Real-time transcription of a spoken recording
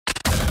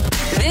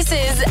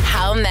This is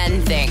How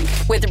Men Think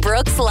with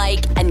Brooks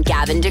Laich and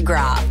Gavin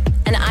DeGraw,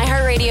 an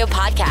iHeartRadio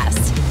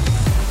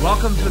podcast.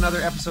 Welcome to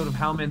another episode of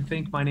How Men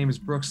Think. My name is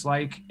Brooks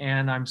Laich,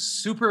 and I'm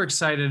super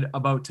excited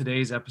about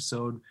today's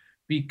episode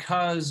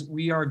because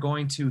we are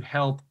going to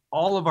help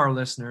all of our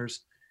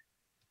listeners.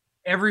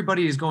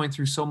 Everybody is going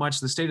through so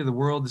much. The state of the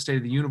world, the state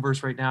of the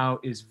universe right now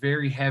is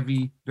very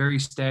heavy, very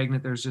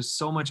stagnant. There's just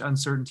so much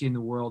uncertainty in the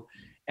world.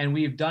 And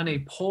we've done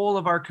a poll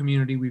of our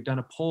community. We've done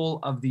a poll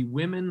of the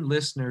women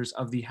listeners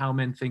of the How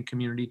Men Think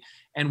community.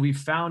 And we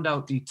found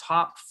out the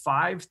top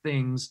 5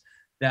 things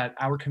that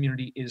our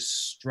community is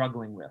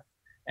struggling with.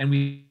 And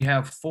we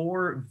have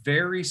 4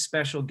 very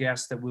special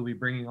guests that we'll be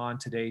bringing on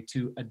today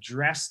to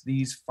address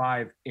these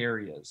 5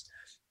 areas.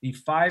 The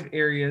 5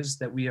 areas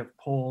that we have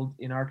polled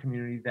in our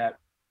community that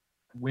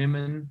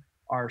women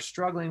are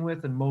struggling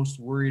with and most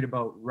worried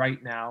about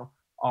right now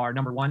are: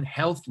 number 1,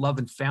 health, love,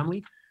 and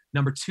family.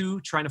 Number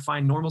 2, trying to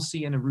find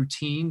normalcy and a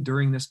routine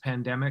during this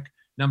pandemic.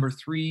 Number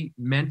 3,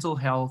 mental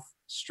health,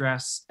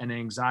 stress, and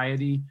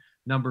anxiety.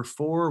 Number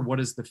 4, what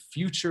does the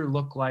future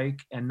look like?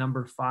 And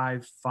number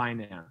 5,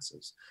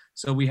 finances.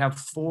 So we have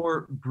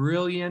 4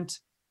 brilliant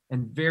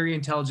and very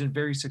intelligent,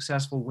 very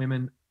successful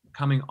women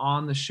coming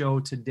on the show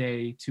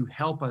today to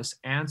help us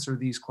answer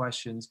these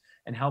questions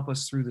and help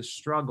us through the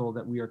struggle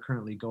that we are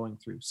currently going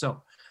through.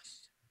 So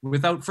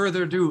without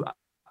further ado,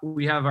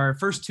 we have our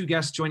first 2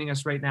 guests joining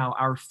us right now.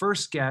 Our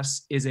first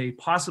guest is a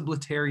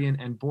possibilitarian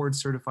and board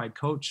certified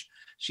coach.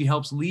 She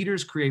helps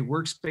leaders create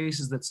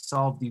workspaces that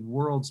solve the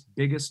world's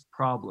biggest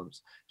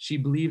problems. She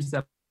believes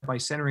that by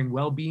centering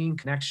well-being,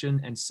 connection,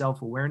 and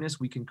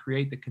self-awareness, we can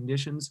create the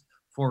conditions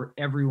for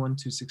everyone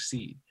to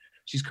succeed.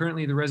 She's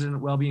currently the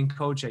resident well-being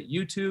coach at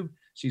YouTube.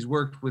 She's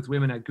worked with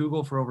women at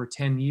Google for over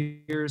 10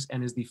 years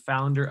and is the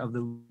founder of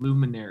the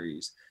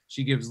Luminaries.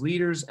 She gives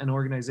leaders and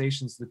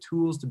organizations the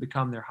tools to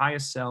become their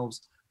highest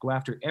selves, go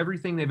after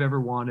everything they've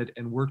ever wanted,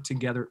 and work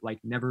together like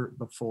never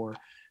before.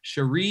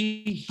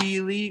 Cherie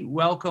Healy,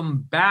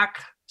 welcome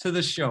back to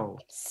the show.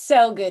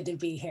 So good to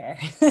be here.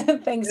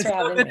 Thanks for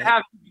having me.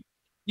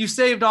 You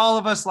saved all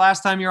of us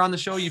last time you were on the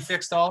show. You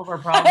fixed all of our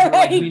problems. Right.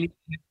 Like, we need to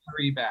get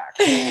Cherie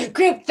back.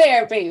 Group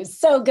therapy was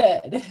so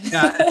good.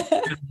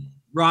 Yeah.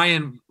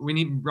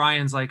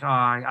 Ryan's like,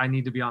 I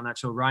need to be on that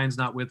show. Ryan's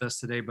not with us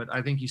today, but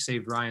I think you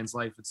saved Ryan's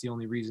life. It's the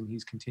only reason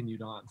he's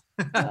continued on.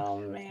 Oh,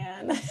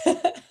 man.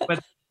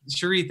 But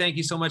Cherie, thank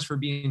you so much for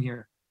being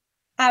here.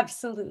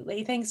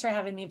 Absolutely. Thanks for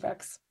having me,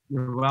 Brooks.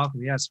 You're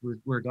welcome. Yes,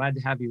 we're glad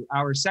to have you.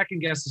 Our second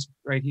guest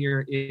right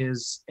here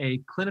is a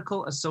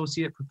clinical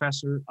associate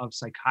professor of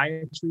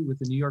psychiatry with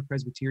the New York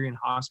Presbyterian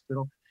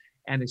Hospital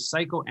and a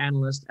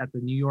psychoanalyst at the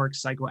New York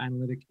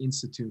Psychoanalytic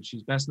Institute.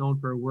 She's best known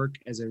for her work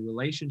as a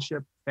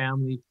relationship,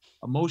 family,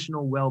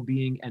 emotional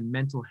well-being, and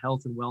mental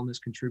health and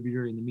wellness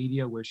contributor in the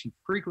media, where she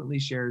frequently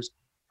shares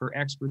her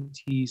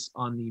expertise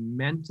on the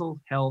mental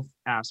health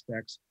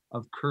aspects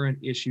of current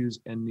issues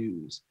and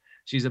news.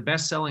 She's a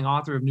best-selling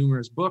author of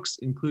numerous books,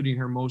 including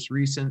her most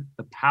recent,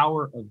 The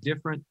Power of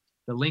Different,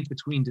 The Link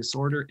Between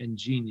Disorder and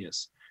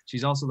Genius.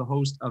 She's also the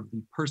host of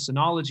the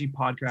Personology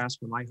podcast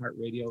from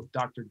iHeartRadio.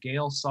 Dr.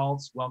 Gail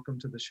Saltz, welcome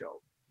to the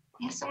show.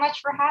 Thanks so much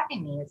for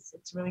having me.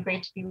 It's really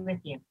great to be with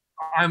you.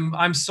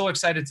 I'm so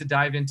excited to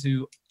dive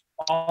into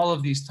all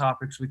of these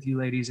topics with you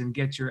ladies and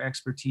get your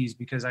expertise,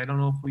 because I don't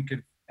know if we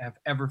could have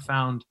ever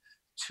found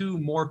 2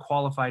 more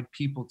qualified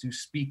people to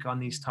speak on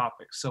these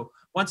topics. So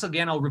once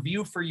again, I'll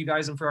review for you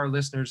guys and for our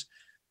listeners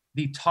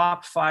the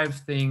top 5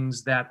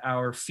 things that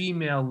our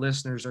female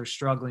listeners are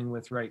struggling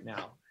with right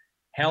now: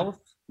 health,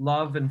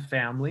 love, and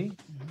family,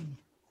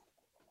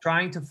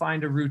 trying to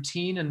find a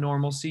routine and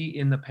normalcy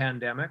in the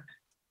pandemic,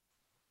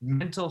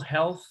 mental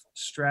health,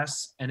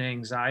 stress, and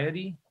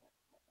anxiety,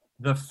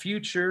 the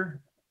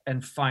future,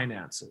 and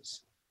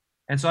finances.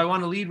 And so I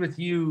want to lead with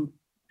you,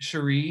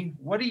 Cherie.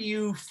 What are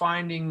you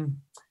finding?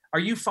 Are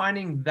you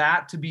finding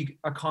that to be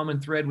a common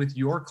thread with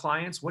your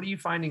clients? What are you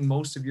finding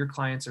most of your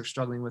clients are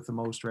struggling with the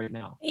most right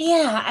now?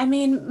 Yeah, I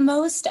mean,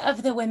 most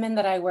of the women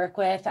that I work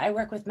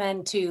with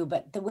men too,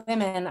 but the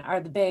women are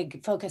the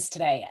big focus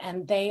today,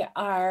 and they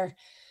are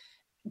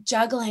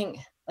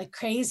juggling like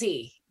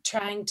crazy,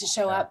 trying to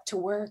show up to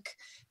work,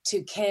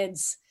 to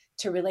kids,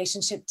 to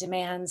relationship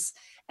demands,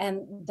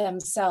 and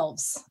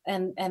themselves,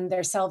 and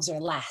their selves are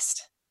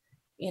last.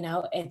 You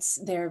know, it's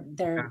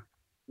they're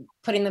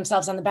putting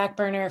themselves on the back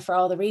burner for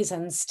all the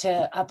reasons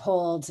to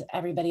uphold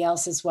everybody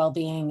else's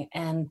well-being.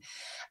 And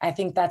I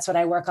think that's what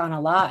I work on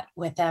a lot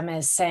with them,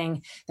 is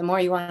saying the more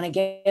you want to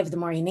give, the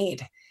more you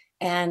need.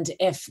 And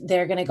if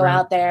they're going to go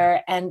out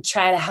there and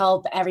try to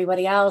help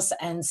everybody else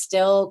and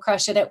still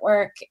crush it at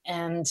work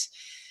and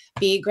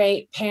be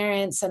great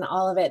parents and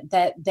all of it,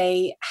 that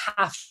they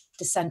have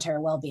to center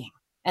well-being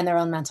and their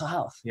own mental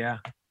health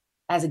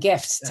as a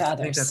gift to others.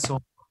 I think that's so.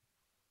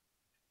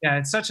 Yeah,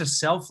 it's such a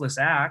selfless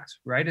act,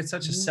 right? It's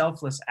such a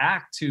selfless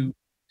act to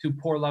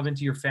pour love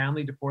into your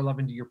family, to pour love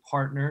into your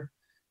partner.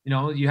 You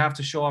know, you have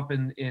to show up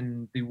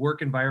in the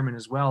work environment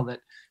as well. That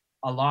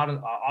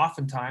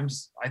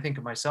oftentimes, I think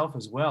of myself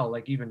as well,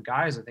 like even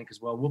guys, I think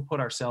as well, we'll put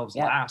ourselves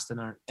last,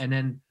 and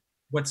then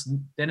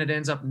then it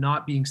ends up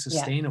not being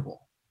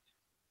sustainable.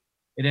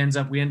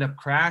 We end up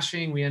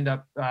crashing. We end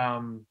up,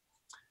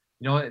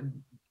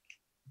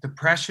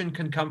 depression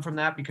can come from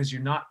that because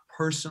you're not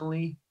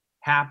personally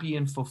happy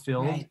and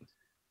fulfilled. Right.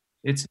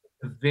 It's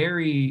a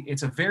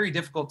very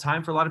difficult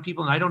time for a lot of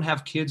people. And I don't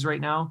have kids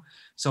right now,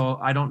 so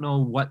I don't know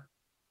what,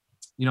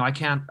 I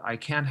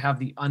can't have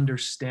the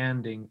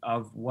understanding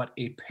of what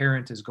a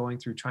parent is going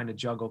through, trying to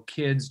juggle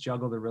kids,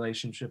 juggle the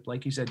relationship,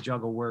 like you said,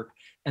 juggle work,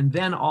 and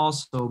then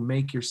also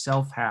make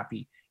yourself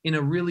happy in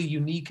a really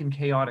unique and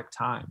chaotic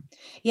time.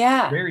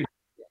 Yeah.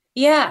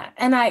 Yeah.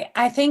 And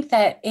I think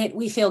that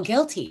we feel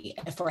guilty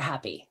if we're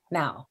happy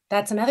now.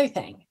 That's another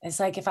thing. It's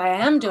like, if I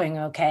am doing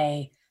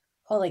okay,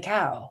 holy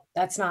cow,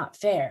 that's not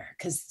fair,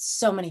 because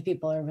so many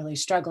people are really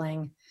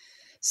struggling.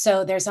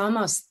 So there's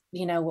almost,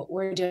 what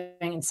we're doing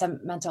in some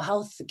mental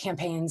health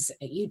campaigns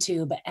at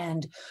YouTube,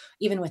 and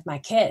even with my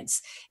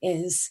kids,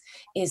 is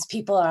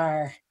people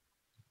are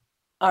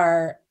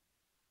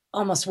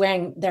almost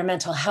wearing their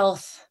mental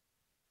health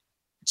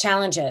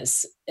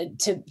challenges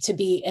to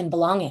be in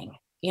belonging,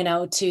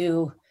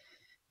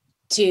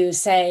 to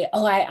say,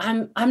 oh,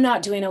 I'm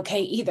not doing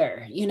okay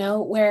either,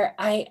 where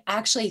I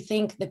actually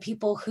think the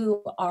people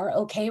who are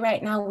okay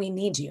right now, we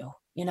need you,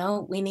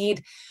 we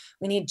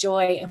need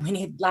joy, and we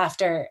need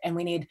laughter, and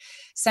we need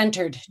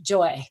centered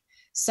joy,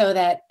 so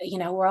that,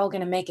 we're all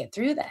going to make it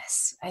through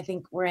this. I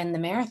think we're in the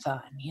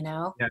marathon,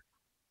 Yeah.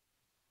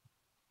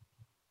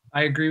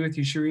 I agree with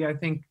you, Cherie. I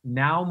think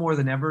now more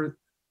than ever,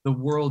 the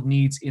world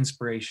needs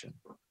inspiration.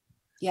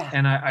 Yeah.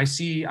 And I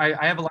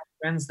have a lot of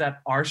friends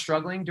that are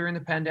struggling during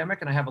the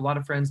pandemic, and I have a lot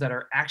of friends that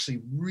are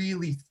actually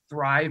really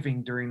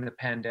thriving during the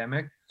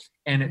pandemic.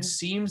 And it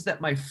seems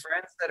that my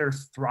friends that are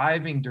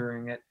thriving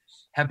during it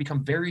have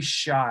become very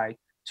shy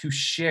to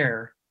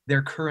share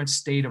their current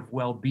state of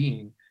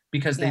well-being,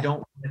 because they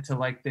don't want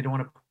to they don't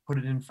want to put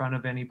it in front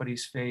of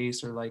anybody's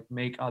face, or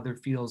make other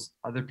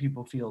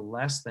people feel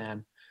less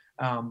than.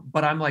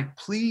 But I'm like,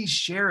 please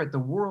share it. The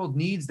world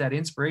needs that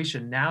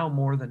inspiration now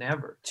more than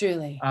ever.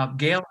 Truly.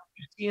 Gail, are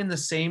you seeing the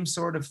same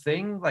sort of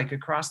thing,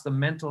 across the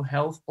mental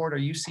health board? Are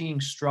you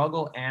seeing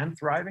struggle and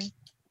thriving?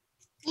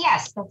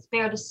 Yes, that's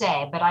fair to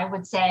say. But I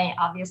would say,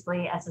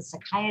 obviously, as a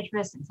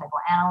psychiatrist and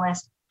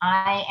psychoanalyst,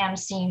 I am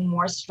seeing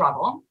more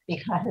struggle,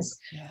 because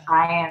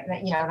I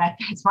am,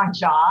 that's my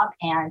job.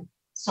 And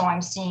so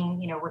I'm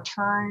seeing,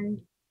 return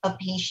of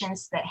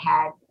patients that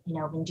had,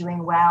 been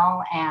doing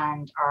well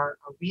and are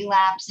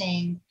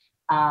relapsing.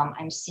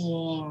 I'm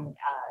seeing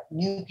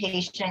new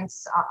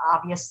patients,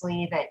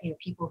 obviously, that,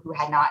 people who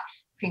had not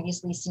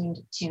previously seemed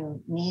to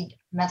need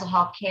mental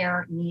health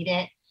care need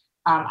it.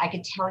 I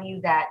could tell you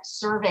that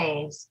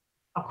surveys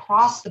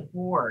across the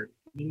board,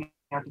 the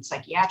American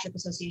Psychiatric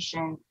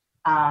Association,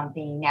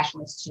 the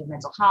National Institute of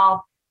Mental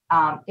Health,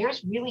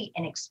 there's really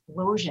an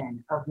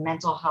explosion of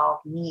mental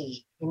health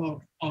need in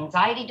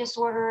anxiety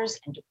disorders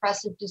and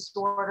depressive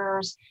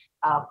disorders,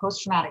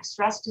 post-traumatic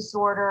stress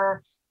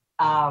disorder,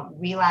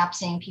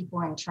 relapsing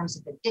people in terms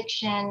of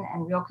addiction,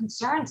 and real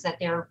concerns that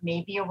there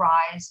may be a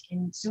rise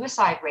in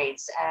suicide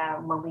rates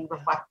when we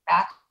reflect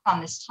back on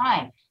this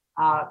time.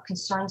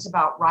 Concerns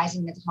about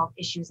rising mental health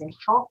issues in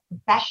health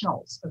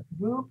professionals, a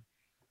group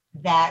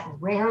that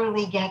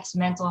rarely gets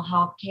mental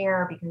health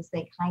care because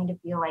they kind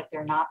of feel like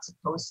they're not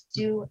supposed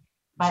to,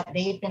 but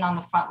they've been on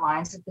the front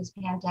lines of this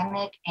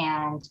pandemic,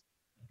 and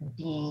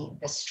the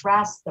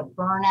stress, the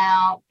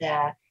burnout,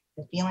 the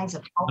feelings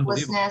of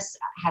helplessness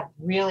have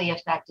really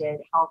affected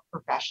health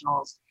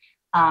professionals.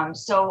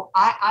 So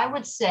I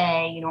would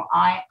say,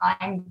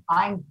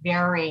 I'm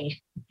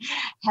very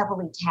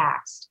heavily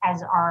taxed,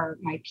 as are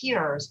my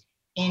peers,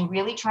 in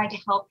really trying to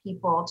help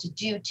people to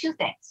do two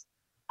things.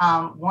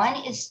 One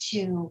is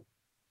to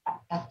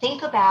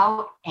think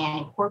about and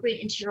incorporate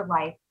into your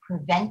life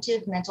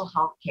preventive mental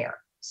health care.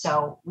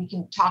 So we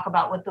can talk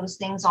about what those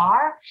things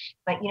are,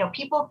 but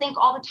people think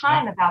all the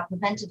time about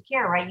preventive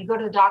care, right? You go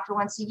to the doctor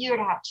once a year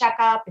to have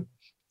checkup, and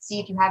see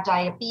if you have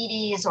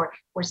diabetes, or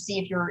see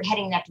if you're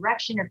heading that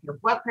direction, or if your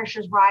blood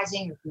pressure is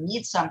rising, or if you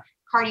need some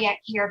cardiac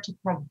care to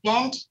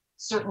prevent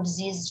certain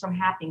diseases from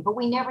happening. But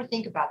we never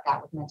think about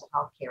that with mental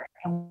health care,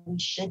 and we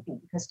should be,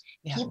 because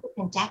people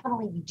can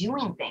definitely be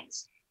doing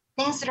things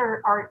that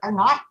are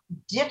not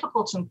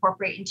difficult to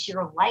incorporate into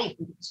your life.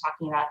 We could be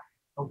talking about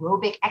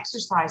aerobic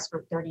exercise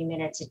for 30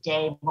 minutes a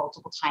day,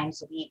 multiple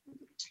times a week. We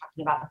could be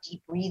talking about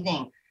deep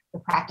breathing, the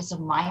practice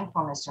of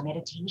mindfulness or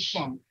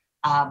meditation,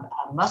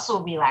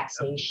 muscle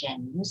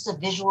relaxation, use of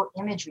visual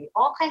imagery,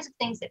 all kinds of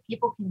things that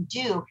people can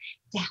do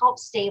to help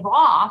stave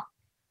off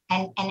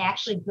and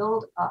actually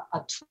build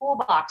a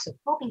toolbox of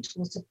coping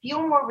tools to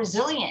feel more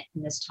resilient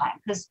in this time.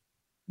 Because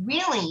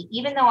really,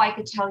 even though I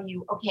could tell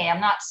you, okay,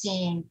 I'm not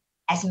seeing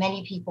as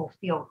many people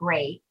feel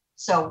great,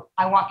 so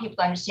I want people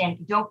to understand, if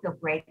you don't feel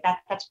great,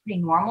 that's pretty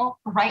normal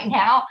right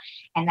now,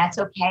 and that's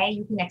okay.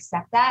 You can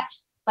accept that.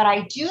 But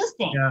I do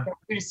think that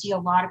we're going to see a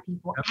lot of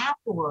people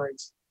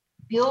afterwards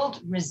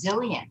build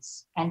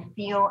resilience and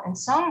feel in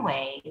some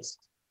ways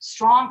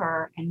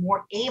stronger and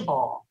more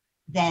able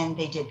than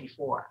they did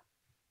before.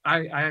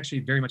 I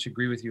actually very much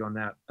agree with you on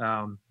that.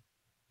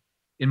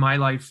 in my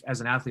life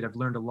as an athlete, I've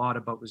learned a lot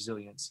about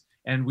resilience.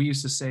 And we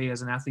used to say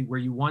as an athlete, where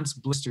you once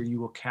blister, you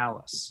will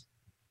callus.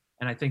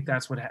 And I think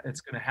that's what it's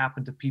going to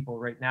happen to people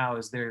right now,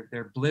 is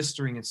they're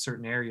blistering in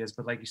certain areas.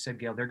 But like you said,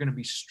 Gail, they're going to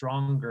be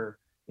stronger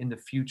in the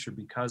future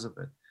because of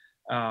it.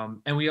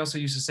 And we also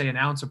used to say an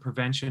ounce of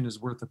prevention is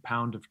worth a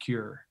pound of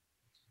cure.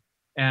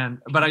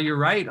 But you're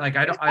right. Like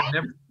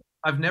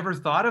I've never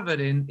thought of it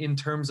in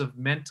terms of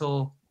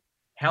mental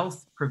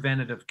health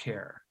preventative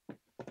care.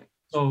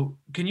 So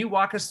can you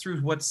walk us through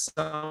what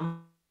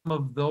some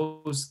of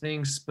those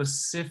things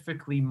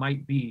specifically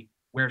might be,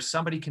 where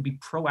somebody can be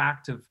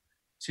proactive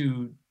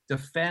to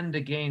defend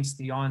against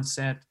the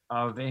onset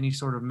of any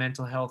sort of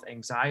mental health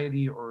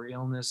anxiety or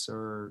illness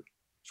or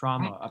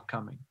trauma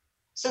upcoming?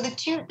 So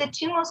the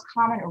two most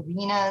common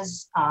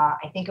arenas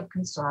I think of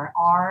concern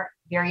are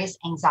various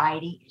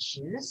anxiety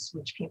issues,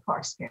 which people are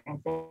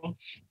experiencing,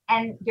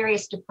 and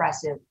various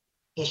depressive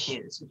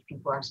issues, which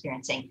people are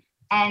experiencing.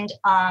 And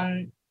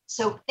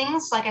so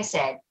things, like I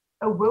said,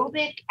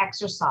 aerobic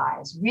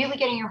exercise, really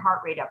getting your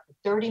heart rate up for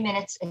 30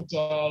 minutes a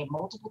day,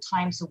 multiple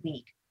times a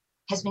week,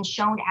 has been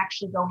shown to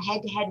actually go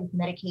head to head with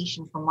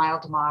medication for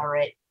mild to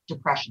moderate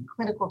depression,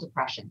 clinical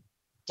depression.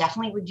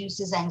 Definitely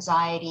reduces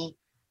anxiety,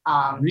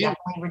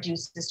 definitely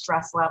reduces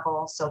stress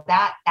level. So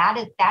that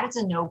is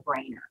a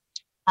no-brainer.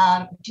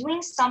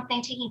 Doing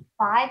something, taking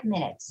 5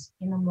 minutes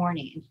in the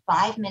morning and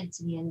 5 minutes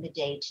at the end of the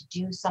day to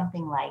do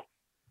something like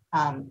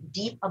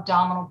deep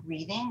abdominal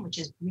breathing, which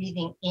is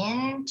breathing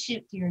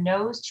into your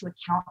nose to a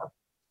count of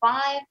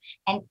 5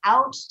 and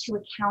out to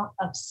a count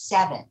of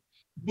 7.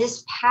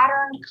 This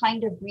pattern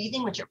kind of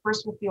breathing, which at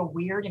first will feel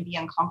weird and be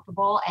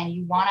uncomfortable, and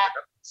you want to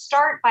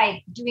start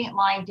by doing it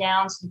lying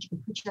down so that you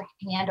can put your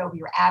hand over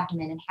your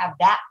abdomen and have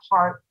that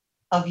part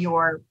of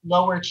your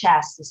lower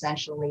chest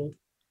essentially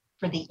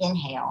for the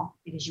inhale,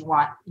 because you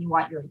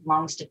want your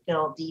lungs to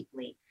fill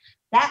deeply.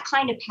 That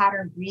kind of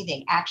pattern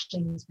breathing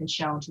actually has been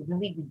shown to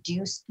really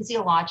reduce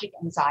physiologic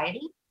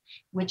anxiety,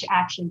 which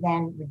actually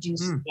then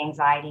reduces the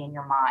anxiety in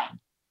your mind.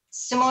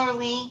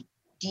 Similarly,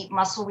 deep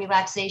muscle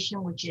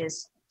relaxation, which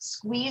is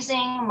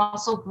squeezing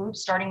muscle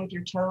groups, starting with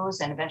your toes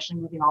and eventually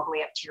moving all the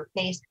way up to your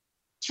face,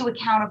 to a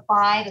count of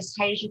 5 as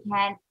tight as you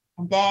can,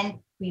 and then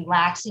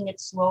relaxing it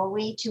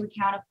slowly to a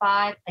count of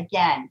 5,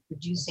 again,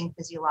 reducing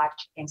physiologic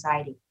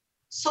anxiety.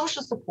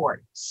 Social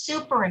support,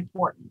 super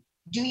important.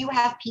 Do you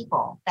have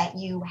people that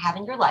you have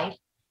in your life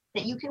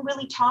that you can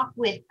really talk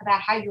with about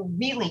how you're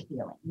really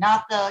feeling?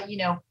 Not the,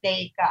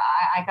 fake,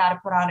 I got to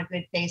put on a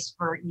good face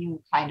for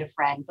you kind of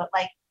friend, but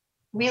like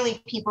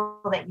really people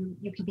that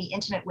you can be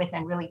intimate with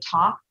and really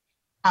talk.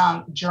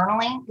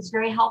 Journaling is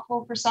very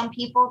helpful for some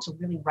people, to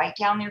really write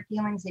down their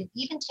feelings and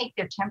even take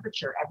their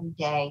temperature every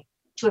day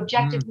to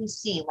objectively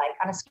see, like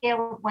on a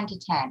scale of 1 to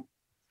 10,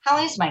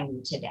 how is my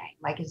mood today?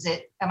 Like,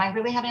 am I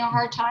really having a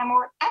hard time?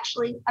 Or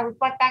actually, I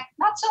reflect back,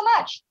 not so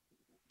much,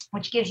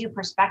 which gives you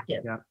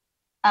perspective. Yeah.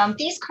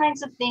 These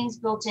kinds of things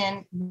built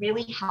in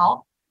really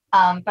help.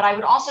 But I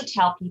would also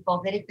tell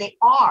people that if they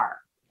are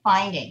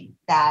finding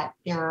that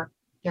their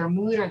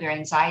mood or their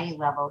anxiety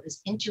level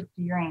is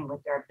interfering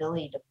with their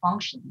ability to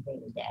function day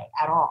to day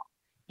at all,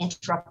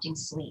 interrupting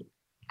sleep,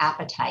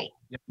 appetite,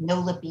 no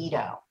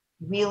libido,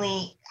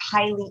 really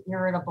highly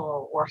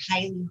irritable or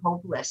highly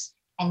hopeless,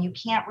 and you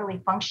can't really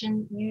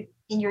function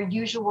in your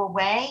usual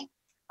way,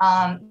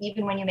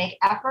 even when you make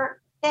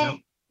effort,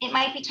 then it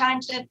might be time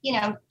to,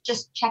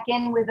 just check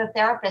in with a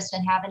therapist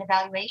and have an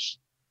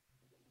evaluation.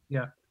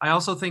 Yeah. I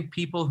also think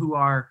people who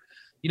are,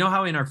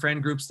 how in our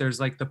friend groups, there's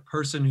like the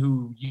person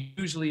who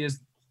usually is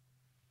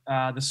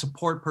the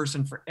support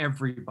person for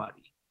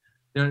everybody.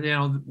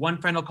 One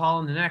friend will call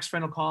them, the next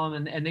friend will call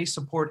them, and they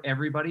support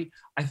everybody.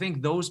 I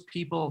think those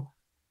people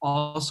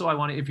also,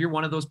 if you're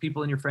one of those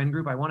people in your friend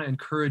group, I want to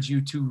encourage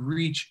you to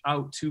reach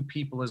out to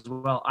people as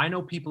well. I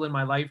know people in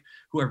my life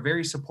who are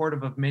very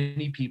supportive of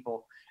many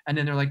people. And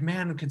then they're like,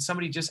 man, can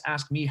somebody just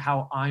ask me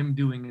how I'm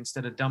doing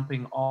instead of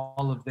dumping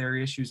all of their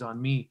issues on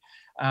me?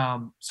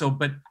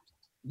 But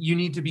you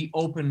need to be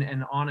open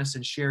and honest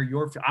and share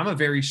I'm a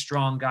very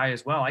strong guy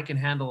as well. I can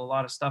handle a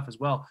lot of stuff as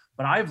well,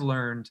 but I've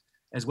learned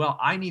as well,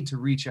 I need to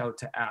reach out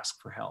to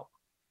ask for help.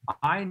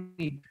 I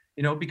need,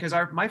 because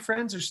my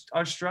friends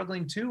are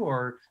struggling too,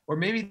 or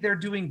maybe they're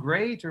doing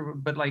great,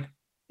 but like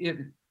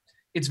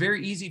it's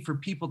very easy for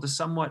people to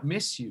somewhat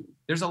miss you.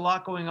 There's a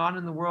lot going on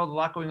in the world, a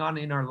lot going on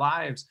in our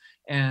lives.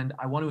 And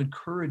I want to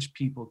encourage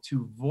people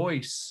to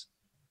voice,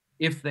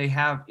 if they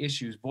have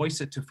issues,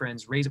 voice it to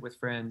friends, raise it with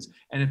friends.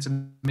 And it's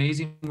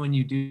amazing when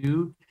you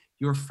do,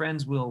 your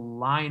friends will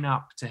line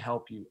up to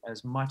help you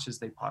as much as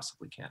they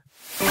possibly can.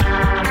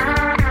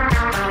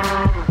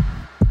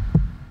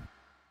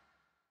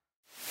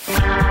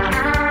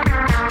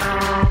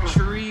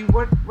 Cherie,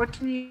 what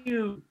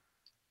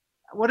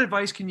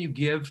advice can you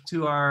give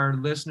to our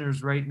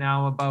listeners right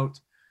now about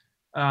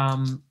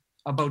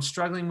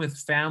struggling with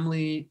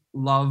family,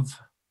 love,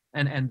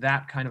 and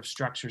that kind of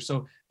structure?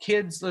 So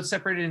kids, let's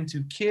separate it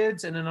into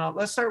kids, and then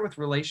let's start with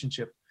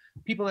relationship.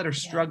 People that are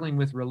struggling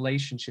with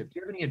relationship. Do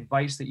you have any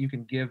advice that you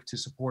can give to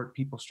support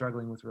people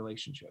struggling with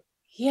relationship?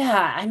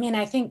 Yeah, I mean,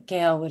 I think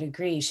Gail would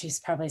agree. She's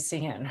probably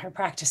seeing it in her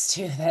practice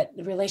too, that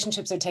the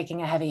relationships are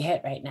taking a heavy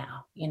hit right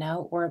now. You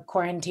know, we're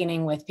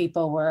quarantining with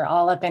people, we're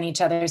all up in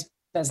each other's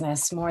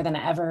business more than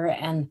ever.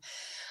 And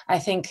I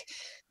think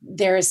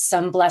there's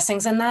some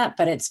blessings in that,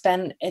 but it's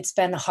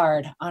been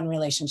hard on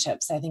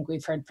relationships. I think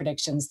we've heard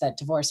predictions that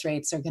divorce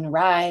rates are going to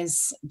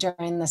rise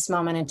during this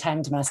moment in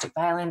time. Domestic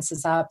violence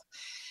is up.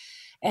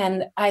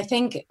 And I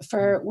think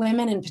for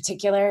women in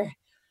particular,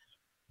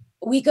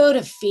 we go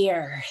to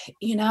fear.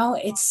 You know,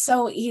 it's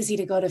so easy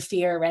to go to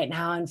fear right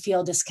now and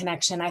feel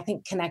disconnection. I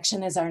think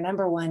connection is our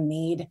number one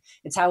need.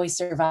 It's how we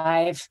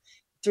survive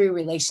through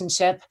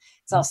relationship.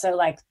 It's also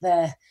like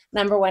the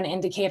number one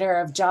indicator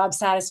of job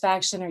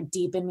satisfaction or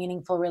deep and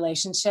meaningful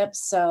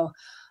relationships. So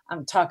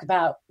talk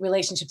about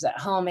relationships at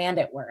home and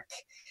at work,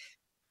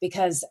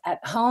 because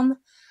at home,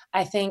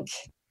 I think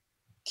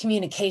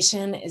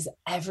communication is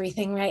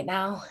everything right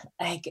now.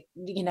 Like,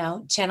 you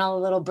know, channel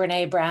a little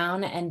Brene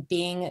Brown and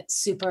being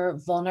super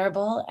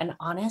vulnerable and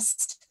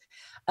honest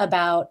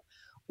about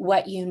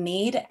what you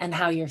need and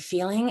how you're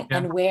feeling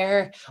and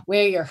where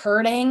you're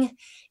hurting.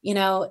 You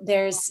know,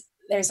 there's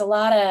a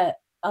lot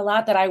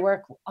that I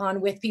work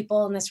on with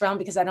people in this realm,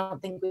 because I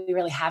don't think we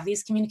really have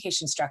these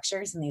communication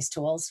structures and these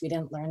tools. We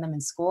didn't learn them in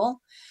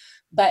school.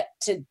 But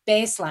to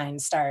baseline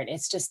start,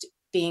 it's just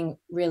being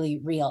really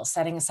real,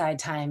 setting aside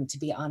time to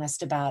be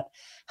honest about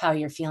how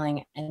you're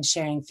feeling and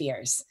sharing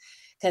fears.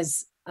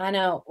 Because I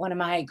know one of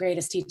my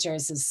greatest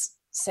teachers is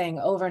saying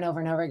over and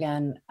over and over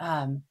again,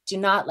 do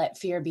not let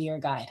fear be your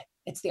guide.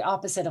 It's the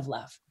opposite of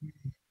love.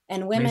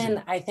 And women,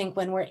 amazing. I think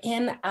when we're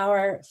in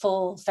our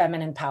full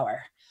feminine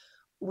power,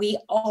 we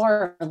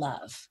are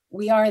love.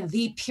 We are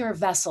the pure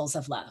vessels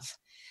of love.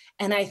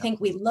 And I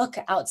think we look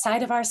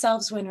outside of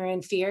ourselves when we're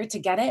in fear to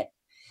get it.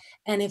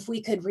 And if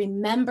we could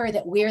remember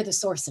that we're the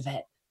source of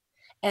it,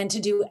 and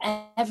to do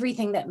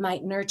everything that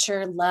might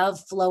nurture love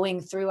flowing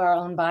through our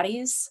own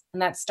bodies.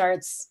 And that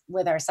starts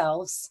with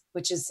ourselves,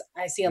 which is,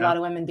 I see a lot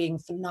of women being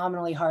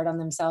phenomenally hard on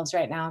themselves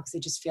right now because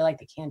they just feel like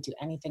they can't do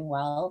anything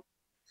well.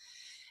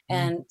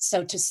 And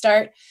so to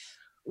start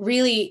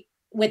really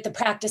with the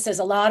practices,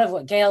 a lot of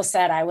what Gail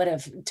said, I would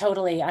have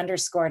totally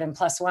underscored and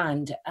plus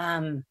one.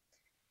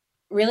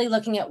 Really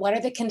looking at what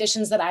are the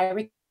conditions that I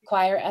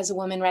require as a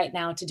woman right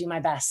now to do my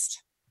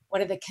best?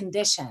 What are the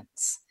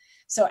conditions?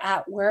 So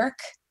at work,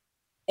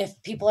 if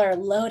people are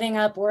loading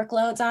up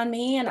workloads on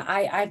me and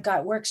I've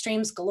got work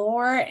streams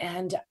galore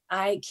and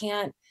I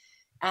can't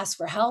ask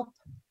for help,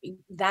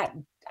 that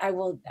I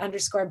will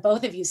underscore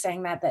both of you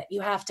saying that you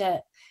have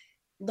to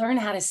learn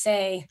how to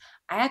say,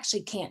 I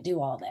actually can't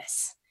do all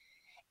this.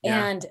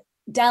 And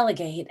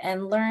delegate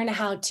and learn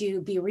how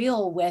to be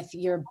real with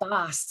your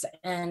boss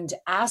and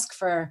ask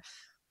for,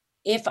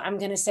 if I'm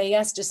going to say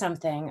yes to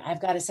something,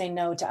 I've got to say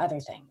no to other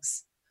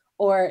things,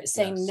 or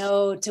say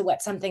no to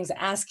what somebody's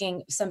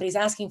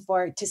asking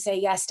for, to say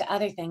yes to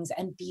other things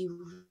and be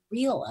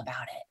real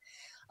about it.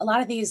 A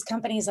lot of these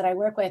companies that I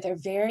work with are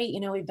very,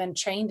 we've been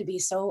trained to be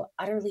so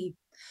utterly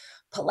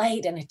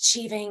polite and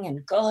achieving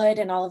and good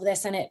and all of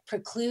this, and it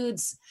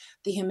precludes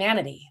the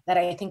humanity that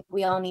I think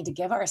we all need to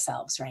give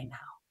ourselves right now.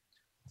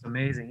 It's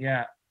amazing.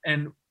 Yeah.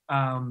 And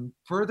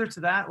further to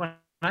that, when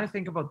I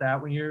think about that,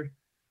 when you're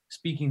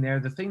speaking there,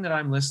 the thing that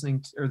I'm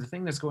listening to, or the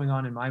thing that's going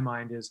on in my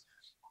mind is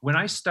when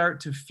I start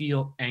to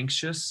feel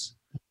anxious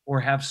or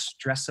have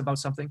stress about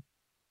something,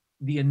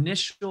 the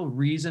initial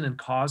reason and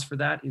cause for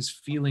that is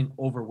feeling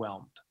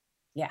overwhelmed.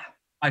 Yeah.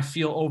 I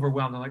feel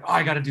overwhelmed. I'm like, oh,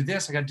 I got to do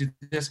this. I got to do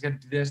this. I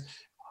got to do this.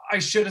 I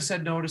should have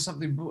said no to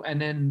something.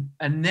 And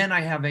then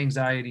I have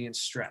anxiety and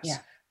stress. Yeah.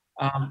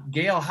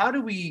 Gail, how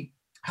do we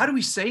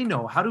say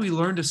no? How do we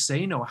learn to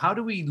say no? How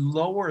do we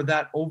lower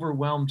that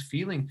overwhelmed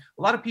feeling?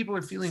 A lot of people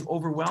are feeling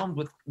overwhelmed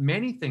with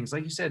many things.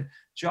 Like you said,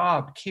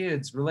 job,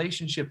 kids,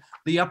 relationship,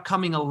 the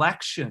upcoming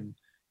election,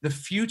 the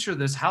future of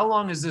this. How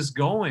long is this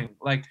going?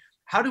 Like,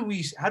 how do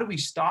we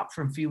stop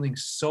from feeling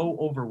so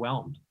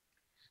overwhelmed?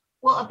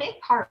 Well, a big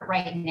part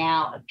right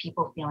now of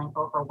people feeling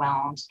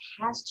overwhelmed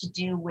has to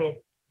do with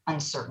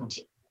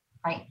uncertainty,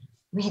 right?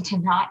 We do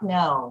not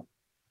know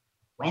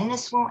when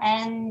this will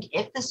end,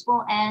 if this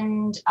will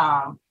end.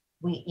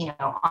 We,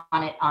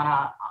 on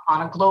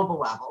a global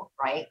level,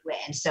 right?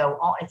 And so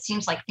it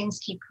seems like things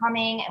keep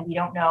coming, and we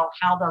don't know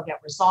how they'll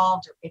get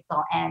resolved or if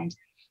they'll end.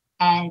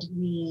 And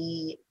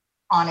we,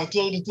 on a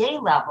day-to-day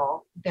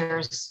level,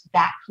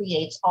 that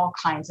creates all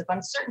kinds of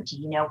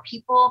uncertainty.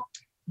 People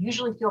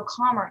usually feel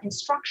calmer in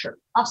structure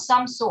of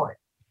some sort.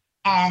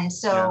 And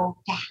so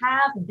to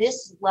have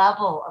this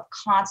level of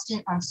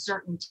constant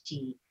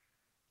uncertainty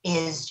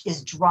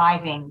is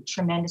driving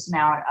tremendous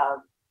amount of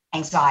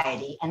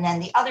anxiety. And then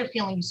the other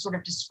feeling you sort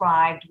of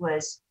described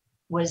was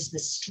the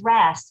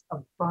stress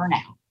of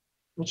burnout,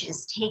 which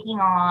is taking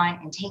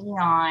on.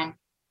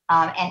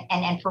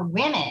 And for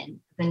women,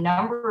 the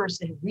numbers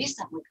that have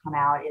recently come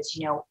out is,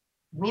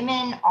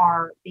 women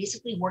are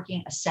basically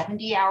working a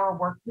 70-hour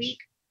work week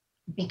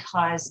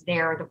because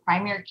they're the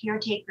primary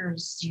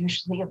caretakers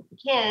usually of the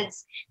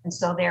kids. And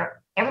so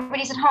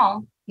everybody's at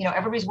home,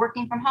 everybody's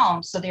working from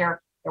home. So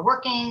they're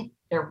working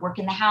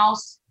the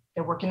house,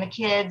 they're working the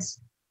kids,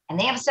 and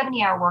they have a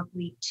 70-hour work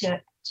week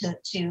to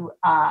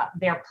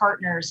their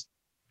partner's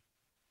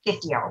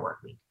 50-hour work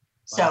week.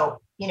 Wow.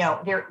 So, you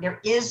know, there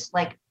is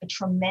like a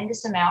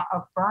tremendous amount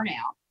of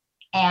burnout.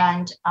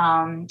 And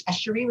as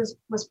Cherie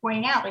was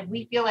pointing out, like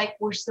we feel like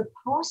we're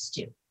supposed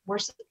to,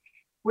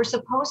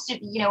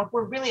 you know, if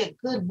we're really a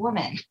good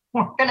woman,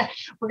 we're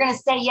gonna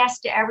say yes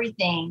to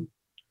everything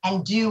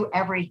and do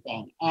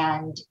everything.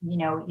 And, you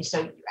know,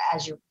 so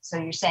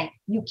you're saying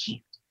you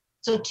can't.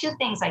 So two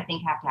things I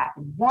think have to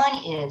happen.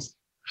 One is,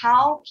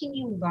 how can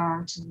you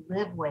learn to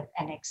live with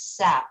and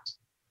accept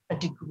a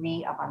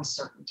degree of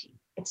uncertainty?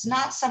 It's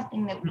not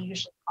something that we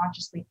usually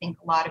consciously think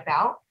a lot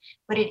about,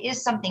 but it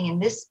is something in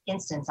this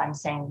instance, I'm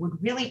saying,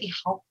 would really be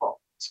helpful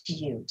to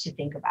you to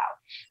think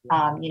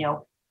about. You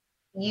know,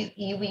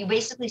 you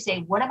basically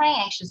say, what am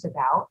I anxious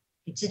about?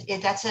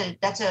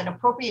 That's an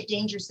appropriate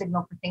danger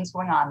signal for things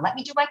going on. Let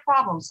me do my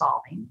problem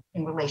solving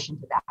in relation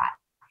to that.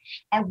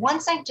 And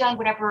once I've done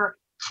whatever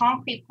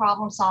concrete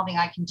problem solving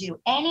I can do,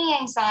 any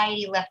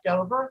anxiety left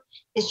over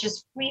is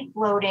just free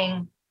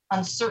floating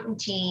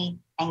uncertainty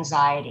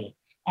anxiety.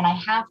 And I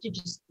have to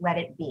just let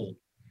it be.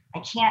 I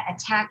can't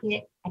attack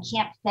it. I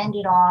can't fend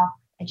it off.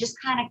 I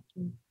just kind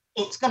of,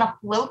 it's going to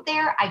float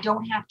there. I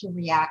don't have to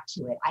react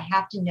to it. I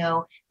have to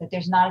know that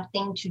there's not a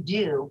thing to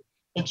do.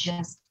 It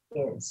just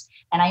is.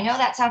 And I know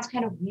that sounds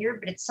kind of weird,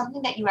 but it's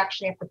something that you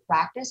actually have to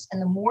practice.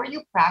 And the more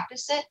you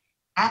practice it,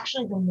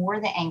 actually, the more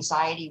the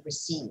anxiety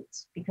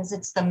recedes, because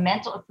it's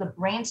the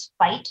brain's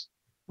fight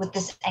with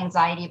this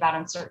anxiety about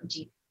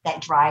uncertainty that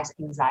drives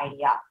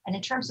anxiety up. And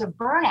in terms of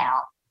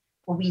burnout,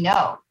 well, we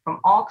know from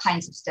all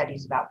kinds of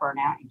studies about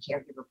burnout and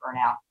caregiver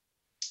burnout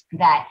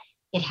that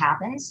it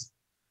happens.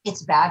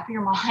 It's bad for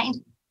your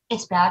mind.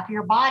 It's bad for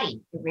your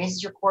body. It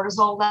raises your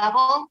cortisol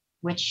level,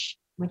 which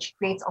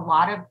creates a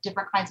lot of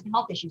different kinds of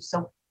health issues.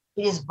 So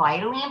it is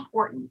vitally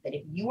important that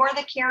if you are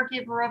the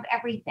caregiver of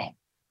everything,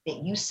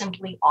 that you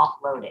simply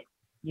offload it.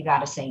 You got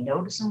to say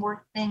no to some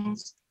work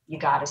things. You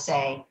got to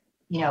say,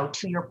 you know,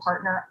 to your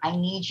partner, I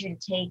need you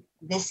to take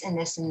this and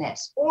this and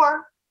this.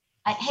 Or,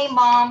 hey,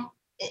 mom,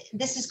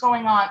 this is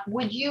going on.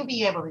 Would you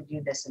be able to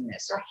do this and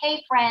this? Or,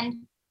 hey, friend,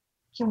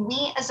 can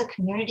we as a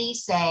community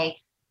say,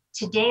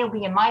 today will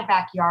be in my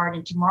backyard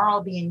and tomorrow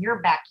will be in your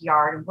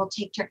backyard and we'll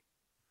take turn.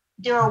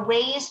 There are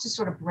ways to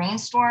sort of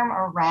brainstorm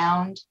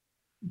around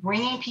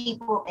bringing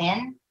people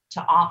in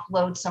to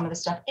offload some of the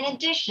stuff, in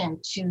addition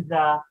to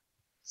the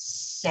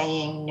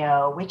saying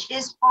no, which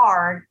is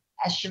hard.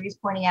 As Cherie's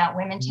pointing out,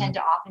 women tend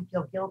to often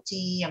feel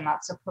guilty. I'm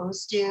not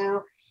supposed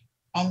to.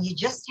 And you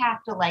just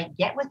have to like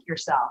get with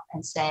yourself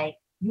and say,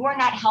 you are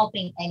not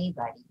helping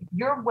anybody. If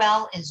your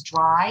well is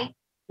dry,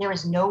 there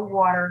is no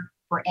water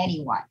for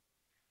anyone.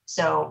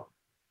 So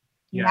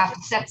you have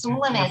to set some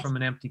limits. From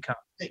an empty cup.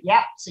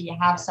 Yep. So you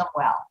have some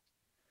well.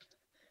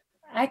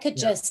 I could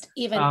just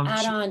even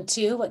add on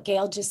to what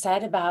Gail just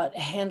said about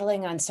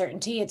handling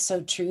uncertainty. It's so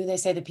true. They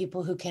say the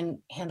people who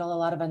can handle a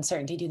lot of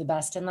uncertainty do the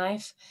best in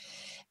life.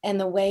 And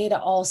the way to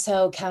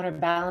also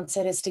counterbalance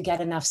it is to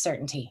get enough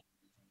certainty.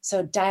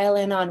 So dial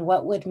in on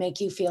what would make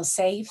you feel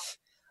safe,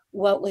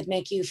 what would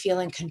make you feel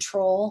in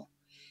control,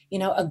 you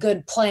know, a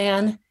good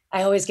plan.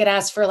 I always get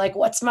asked for like,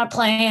 what's my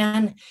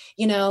plan,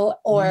 you know,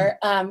 or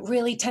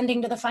really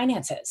tending to the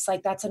finances.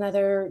 Like that's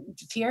another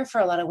fear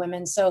for a lot of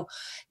women. So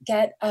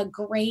get a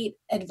great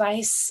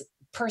advice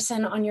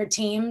person on your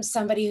team,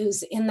 somebody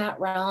who's in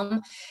that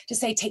realm to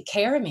say, take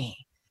care of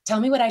me. Tell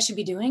me what I should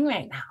be doing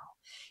right now.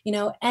 You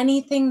know,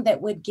 anything that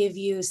would give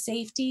you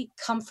safety,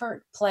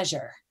 comfort,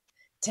 pleasure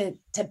to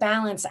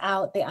balance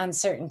out the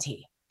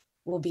uncertainty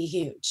will be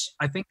huge.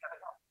 I think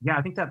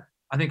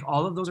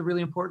all of those are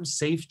really important.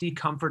 Safety,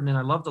 comfort, and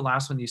I love the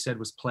last one you said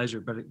was pleasure,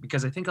 but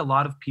because I think a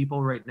lot of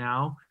people right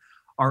now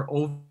are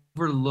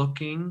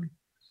overlooking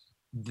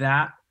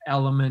that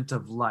element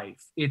of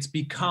life. It's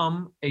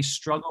become a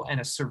struggle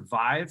and a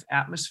survive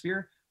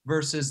atmosphere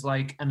versus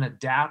like an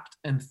adapt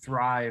and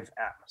thrive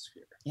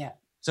atmosphere. Yeah.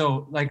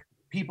 So like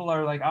people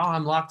are like, oh,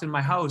 I'm locked in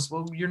my house.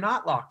 Well, you're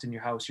not locked in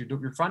your house.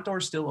 Your front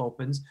door still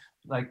opens.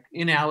 Like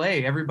in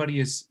LA,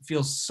 everybody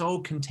feels so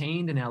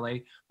contained in LA,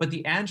 but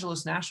the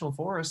Angeles National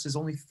Forest is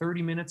only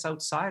 30 minutes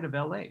outside of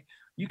LA.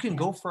 You can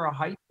go for a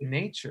hike in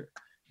nature,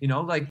 you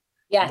know, like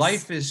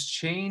life is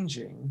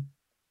changing.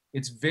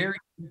 It's very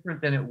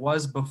different than it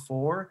was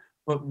before,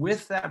 but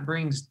with that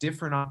brings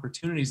different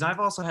opportunities. I've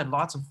also had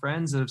lots of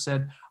friends that have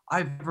said,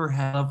 I've never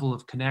had a level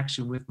of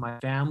connection with my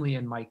family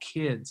and my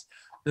kids.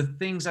 The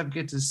things I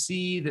get to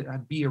see, that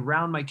I'd be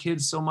around my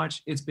kids so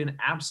much, it's been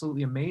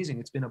absolutely amazing.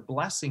 It's been a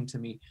blessing to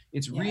me.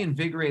 It's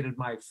reinvigorated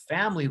my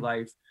family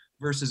life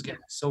versus getting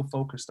so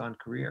focused on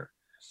career.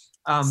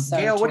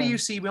 Gail, what do you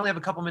see? We only have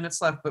a couple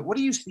minutes left, but what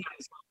do you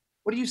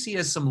see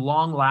as some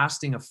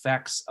long-lasting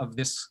effects of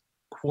this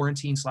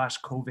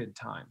quarantine/COVID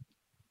time?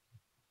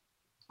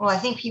 Well, I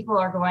think people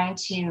are going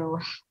to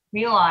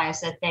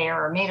realize that they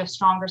are made of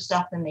stronger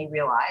stuff than they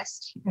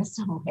realized in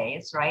some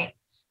ways, right?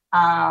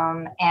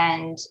 I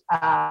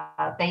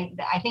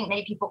think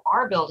many people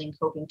are building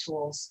coping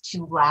tools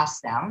to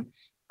last them.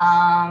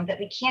 that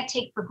we can't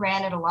take for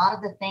granted a lot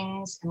of the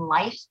things in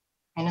life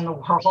and in the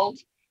world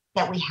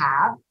that we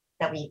have,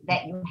 that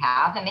you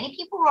have. And many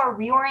people are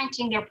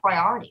reorienting their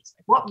priorities.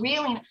 What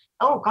really,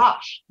 oh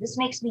gosh, this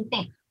makes me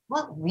think,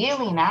 what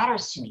really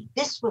matters to me?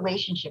 This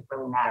relationship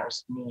really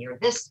matters to me, or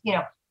this,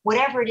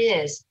 whatever it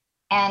is.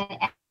 And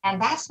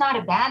that's not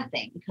a bad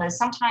thing, because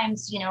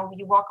sometimes, you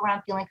walk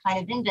around feeling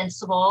kind of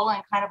invincible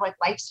and kind of like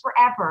life's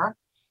forever.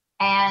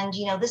 And,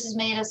 this has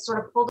made us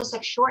sort of pulled us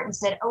up short and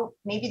said, oh,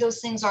 maybe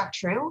those things aren't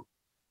true.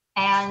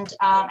 And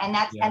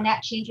that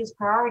changes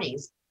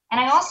priorities.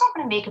 And I also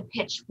want to make a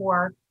pitch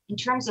for, in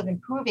terms of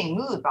improving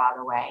mood, by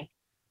the way,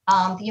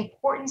 the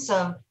importance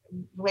of,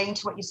 relating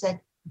to what you said,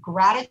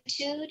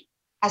 gratitude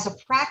as a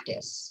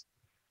practice,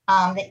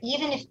 that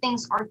even if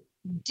things are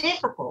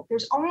difficult,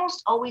 there's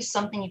almost always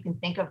something you can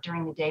think of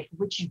during the day for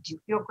which you do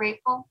feel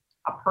grateful,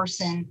 a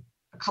person,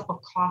 a cup of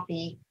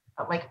coffee,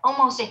 like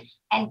almost,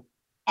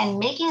 and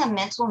making a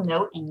mental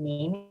note and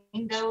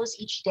naming those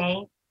each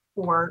day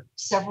for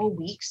several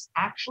weeks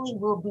actually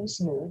will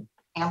boost mood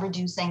and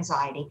reduce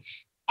anxiety,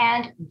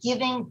 and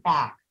giving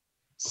back.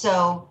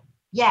 So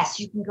yes,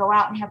 you can go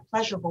out and have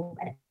pleasurable,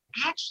 and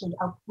actually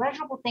a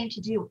pleasurable thing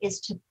to do is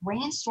to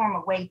brainstorm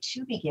a way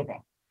to be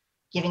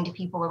giving to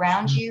people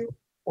around you,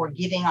 or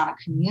giving on a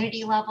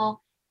community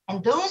level.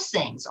 And those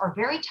things are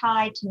very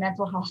tied to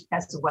mental health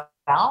as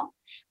well.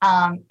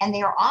 And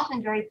they are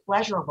often very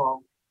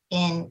pleasurable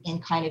in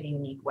kind of a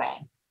unique way.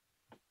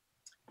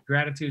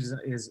 Gratitude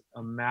is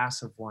a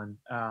massive one.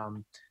 A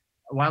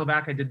while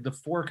back, I did the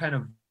 4 kind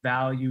of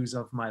values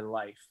of my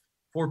life,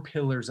 4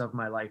 pillars of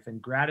my life,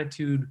 and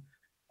gratitude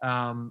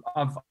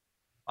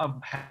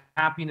of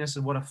happiness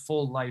and what a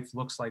full life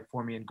looks like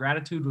for me. And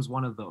gratitude was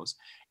one of those.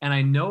 And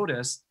I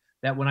noticed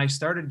that when I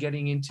started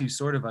getting into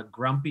sort of a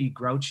grumpy,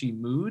 grouchy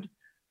mood,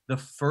 the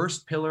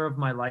first pillar of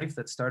my life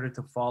that started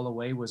to fall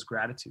away was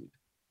gratitude.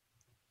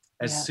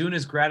 As soon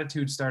as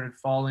gratitude started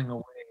falling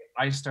away,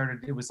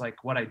 it was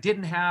like what I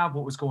didn't have,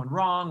 what was going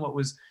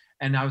wrong,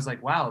 and I was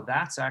like, wow,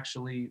 that's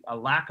actually, a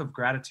lack of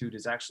gratitude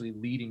is actually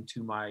leading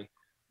to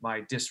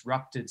my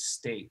disrupted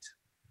state,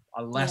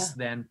 a less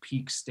than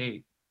peak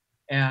state.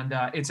 And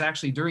it's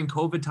actually, during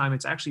COVID time,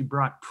 it's actually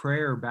brought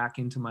prayer back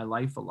into my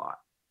life a lot.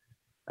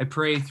 I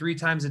pray 3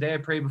 times a day. I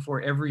pray before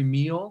every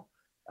meal.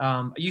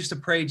 I used to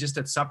pray just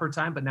at supper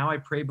time, but now I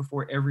pray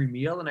before every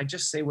meal, and I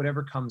just say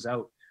whatever comes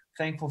out.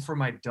 Thankful for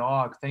my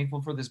dog,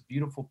 thankful for this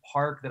beautiful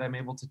park that I'm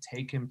able to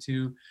take him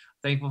to,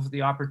 thankful for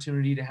the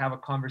opportunity to have a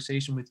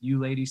conversation with you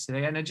ladies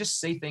today. And I just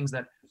say things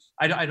that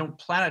I don't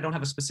plan. I don't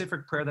have a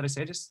specific prayer that I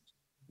say. I just,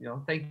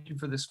 thank you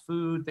for this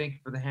food. Thank you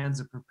for the hands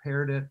that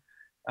prepared it.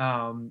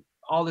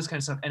 All this kind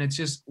of stuff. And it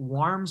just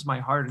warms my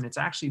heart. And it's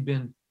actually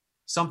been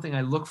something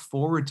I look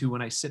forward to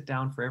when I sit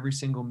down for every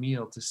single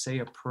meal, to say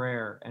a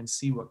prayer and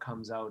see what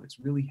comes out. It's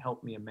really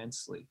helped me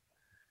immensely.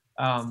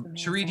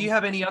 Cherie, do you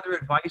have any other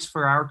advice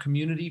for our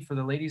community, for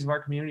the ladies of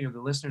our community, or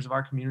the listeners of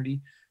our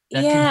community,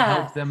 that can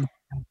help them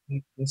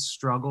with this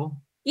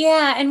struggle?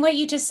 Yeah, and what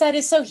you just said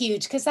is so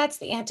huge, because that's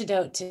the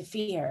antidote to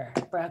fear,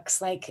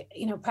 Brooks. Like,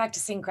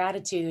 practicing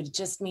gratitude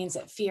just means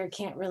that fear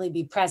can't really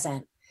be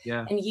present.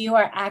 Yeah. And you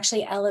are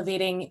actually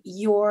elevating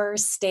your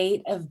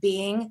state of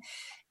being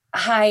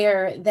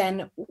higher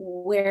than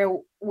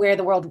where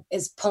the world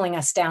is pulling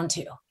us down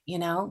to,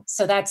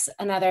 So that's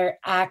another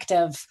act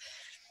of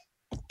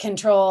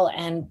control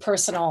and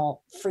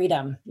personal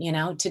freedom,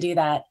 to do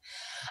that.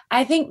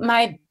 I think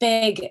my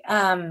big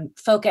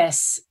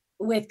focus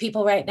with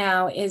people right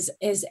now is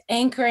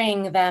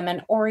anchoring them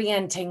and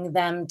orienting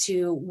them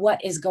to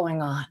what is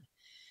going on.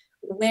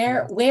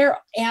 Where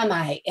am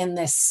I in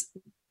this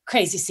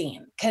crazy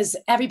scene? Because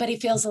everybody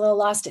feels a little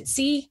lost at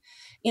sea,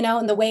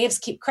 and the waves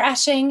keep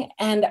crashing.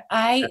 And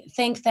I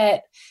think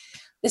that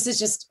this is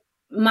just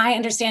my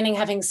understanding,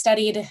 having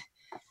studied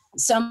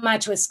so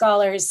much with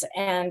scholars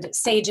and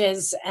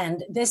sages,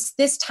 and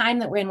this time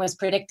that we're in was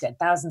predicted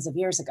thousands of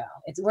years ago.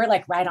 We're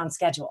like right on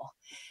schedule,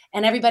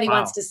 and everybody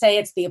wants to say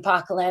it's the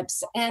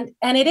apocalypse, and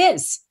it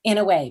is in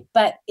a way,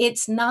 but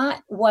it's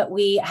not what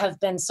we have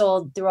been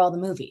sold through all the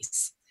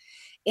movies.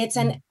 It's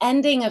an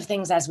ending of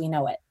things as we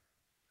know it,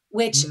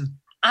 which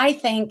I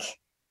think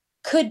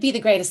could be the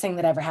greatest thing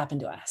that ever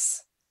happened to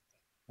us.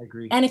 I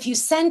agree. And if you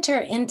center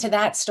into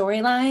that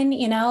storyline,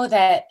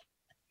 that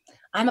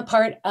I'm a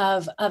part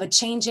of a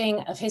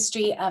changing of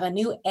history, of a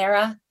new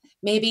era.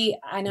 Maybe,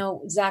 I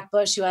know Zach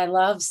Bush, who I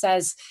love,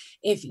 says,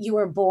 if you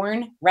were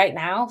born right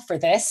now for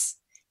this,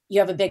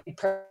 you have a big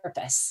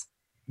purpose.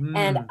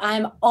 And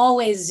I'm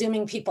always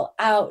zooming people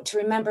out to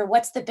remember,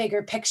 what's the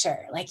bigger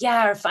picture? Like,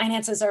 our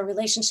finances, our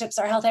relationships,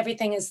 our health,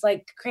 everything is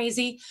like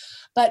crazy,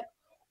 but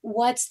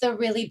what's the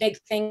really big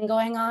thing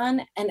going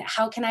on, and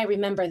how can I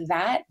remember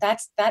that?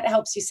 That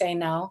helps you say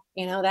no,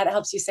 that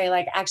helps you say,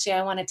 like, actually,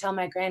 I want to tell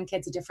my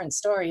grandkids a different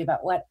story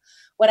about what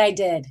I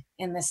did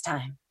in this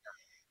time.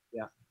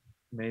 Yeah,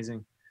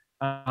 amazing.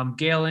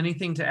 Gail,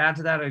 anything to add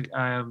to that?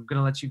 I'm going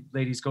to let you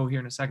ladies go here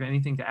in a second.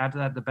 Anything to add to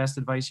that? The best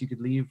advice you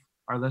could leave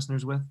our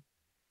listeners with?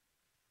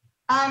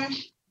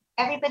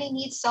 Everybody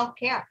needs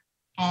self-care.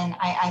 And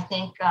I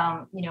think,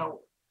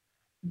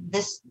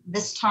 this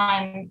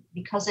time,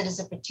 because it is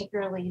a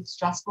particularly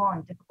stressful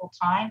and difficult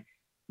time,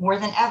 more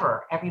than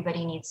ever,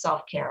 everybody needs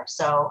self-care.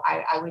 So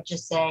I would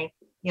just say,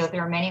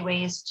 there are many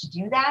ways to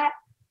do that,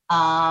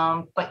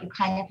 but you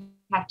kind of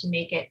have to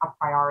make it a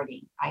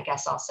priority, I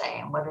guess I'll say.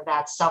 And whether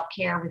that's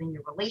self-care within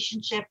your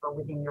relationship or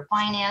within your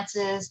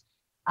finances,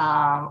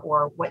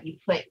 or what you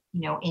put,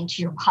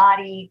 into your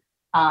body,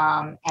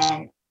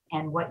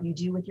 and what you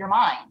do with your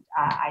mind.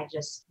 I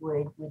just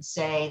would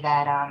say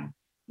that,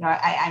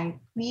 I'm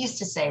pleased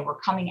to say we're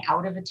coming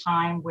out of a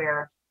time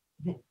where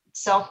the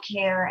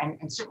self-care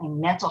and certainly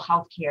mental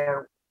health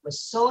care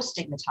was so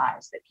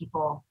stigmatized that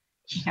people,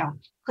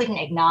 couldn't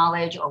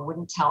acknowledge or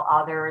wouldn't tell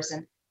others.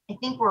 And I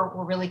think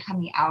we're really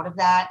coming out of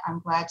that, I'm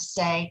glad to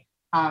say.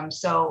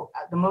 So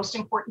the most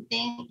important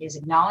thing is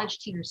acknowledge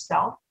to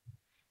yourself,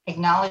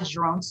 acknowledge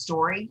your own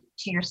story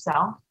to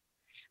yourself,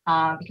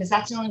 because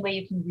that's the only way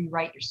you can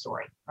rewrite your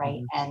story,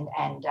 right?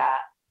 Mm-hmm.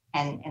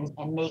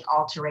 and make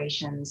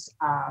alterations,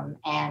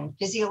 and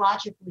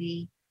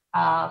physiologically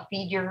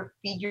feed your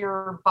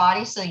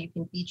body so you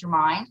can feed your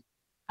mind.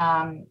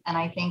 And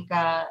I think,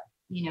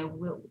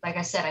 like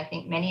I said, I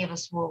think many of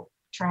us will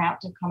turn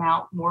out to come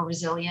out more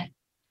resilient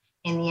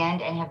in the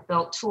end and have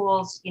built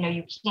tools.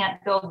 You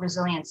can't build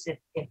resilience if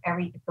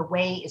the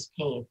way is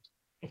paved,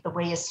 if the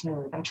way is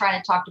smooth. I'm trying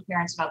to talk to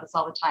parents about this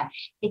all the time.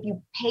 If you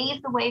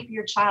pave the way for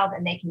your child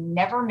and they can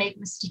never make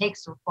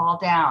mistakes or fall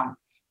down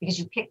because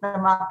you picked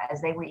them up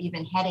as they were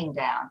even heading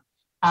down,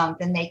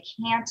 then they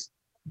can't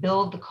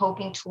build the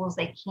coping tools.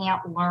 They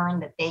can't learn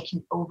that they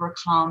can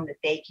overcome, that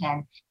they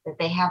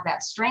have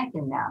that strength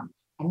in them.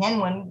 And then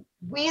when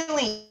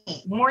really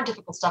more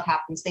difficult stuff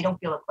happens, they don't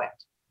feel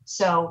equipped.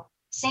 So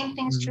same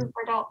thing is true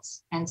for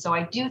adults. And so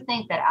I do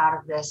think that out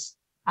of this,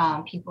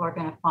 people are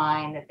going to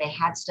find that they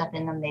had stuff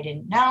in them they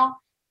didn't know,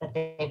 that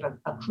they've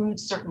accrued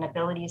certain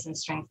abilities and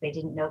strengths they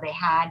didn't know they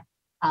had,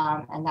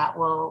 and that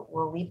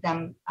will leave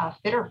them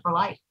fitter for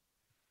life.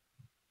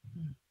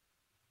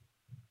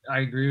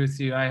 I agree with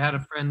you. I had a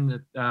friend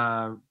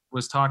that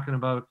was talking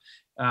about,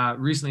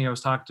 recently I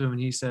was talking to him,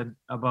 and he said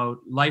about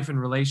life and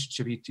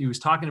relationship. He was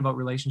talking about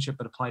relationship,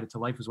 but applied it to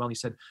life as well. He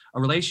said a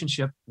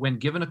relationship, when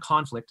given a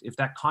conflict, if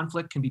that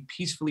conflict can be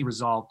peacefully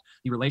resolved,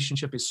 the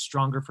relationship is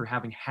stronger for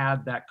having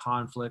had that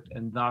conflict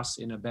and thus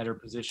in a better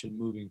position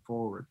moving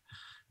forward.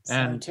 So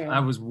and true.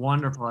 That was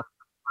wonderful. Wow,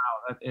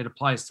 it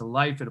applies to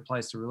life. It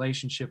applies to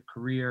relationship,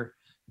 career,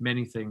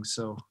 many things.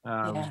 So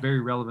it was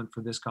very relevant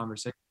for this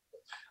conversation.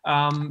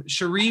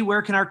 Cherie,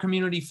 where can our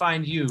community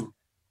find you?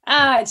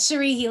 It's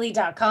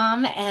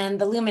CherieHealy.com and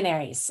the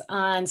Luminaries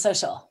on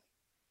social.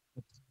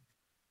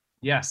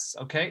 Yes.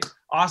 Okay.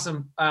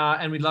 Awesome.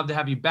 And we'd love to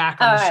have you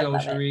back on the show,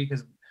 Cherie,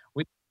 because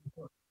we've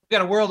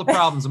got a world of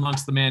problems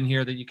amongst the men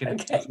here that you can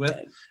discuss with.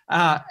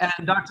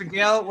 And Dr.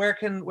 Gail, where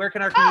can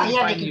our community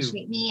find you? They can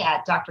tweet me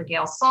at Dr.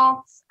 Gail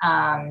Saltz.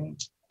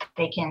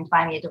 They can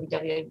find me at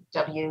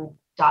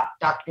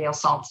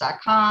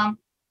www.drgailsaltz.com.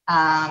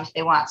 If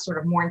they want sort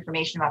of more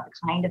information about the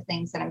kind of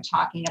things that I'm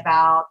talking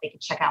about, they can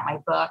check out my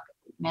book,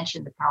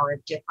 mentioned The Power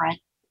of Different.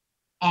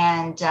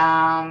 And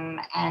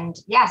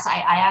yes,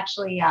 I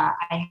actually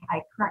I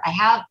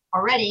have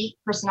already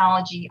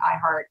Personology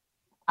iHeart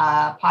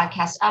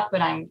podcast up,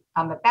 but I'm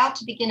about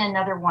to begin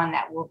another one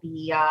that will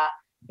be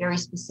very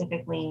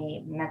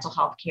specifically mental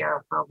health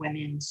care for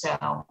women.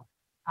 So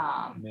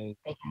they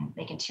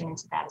can tune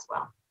into that as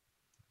well.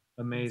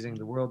 Amazing.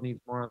 The world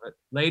needs more of it.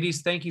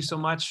 Ladies, thank you so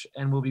much.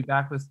 And we'll be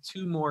back with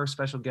 2 more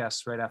special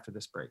guests right after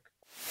this break.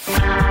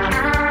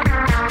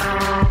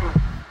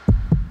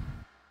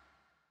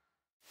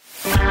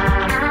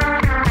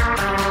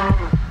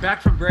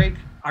 Back from break.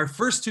 Our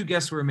first 2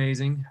 guests were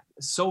amazing,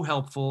 so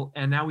helpful.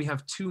 And now we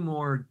have 2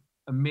 more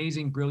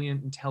amazing,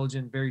 brilliant,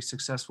 intelligent, very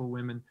successful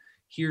women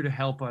here to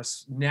help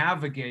us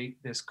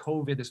navigate this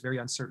COVID, this very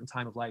uncertain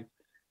time of life.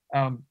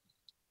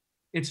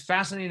 It's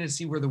fascinating to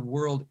see where the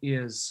world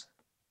is,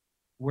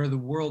 where the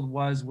world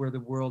was, where the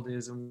world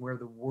is, and where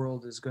the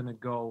world is going to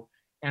go.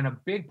 And a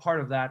big part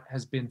of that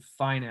has been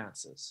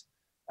finances.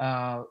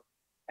 And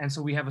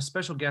so we have a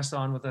special guest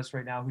on with us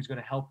right now who's going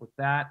to help with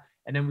that.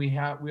 And then we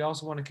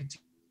also want to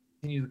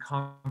continue the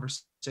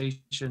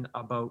conversation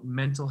about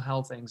mental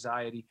health,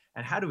 anxiety,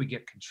 and how do we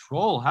get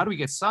control? How do we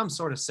get some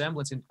sort of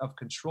semblance of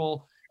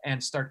control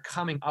and start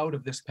coming out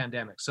of this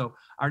pandemic? So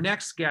our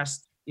next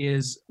guest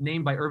is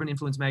named by Urban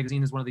Influence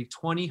Magazine as one of the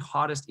 20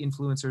 hottest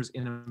influencers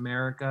in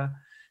America.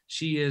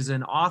 She is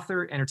an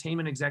author,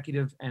 entertainment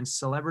executive, and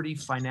celebrity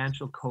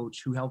financial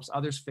coach who helps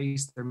others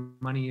face their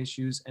money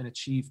issues and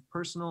achieve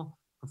personal,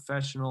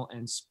 professional,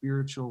 and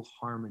spiritual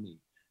harmony.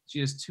 She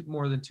has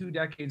more than 2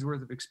 decades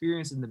worth of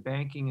experience in the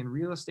banking and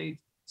real estate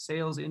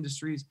sales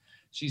industries.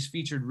 She's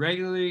featured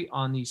regularly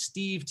on the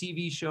Steve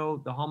TV show,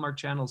 the Hallmark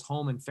Channel's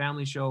Home and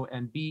Family Show,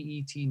 and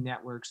BET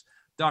Networks.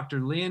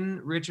 Dr.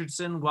 Lynn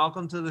Richardson,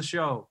 welcome to the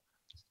show.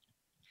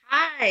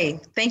 Hi,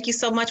 thank you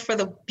so much for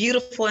the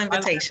beautiful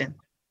invitation.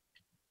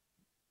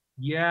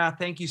 Yeah,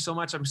 thank you so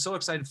much. I'm so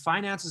excited.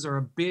 Finances are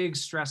a big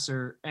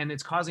stressor, and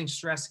it's causing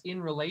stress in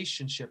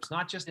relationships,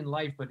 not just in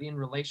life, but in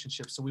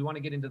relationships. So we want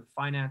to get into the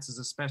finances,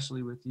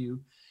 especially with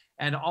you.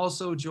 And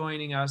also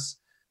joining us,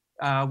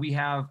 we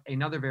have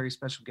another very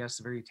special guest,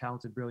 a very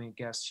talented, brilliant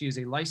guest. She is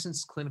a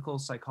licensed clinical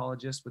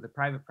psychologist with a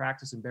private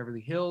practice in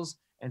Beverly Hills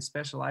and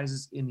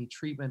specializes in the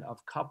treatment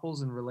of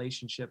couples and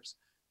relationships,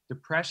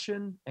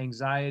 depression,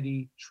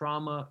 anxiety,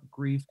 trauma,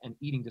 grief, and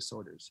eating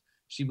disorders.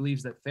 She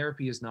believes that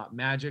therapy is not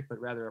magic, but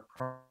rather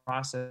a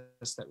process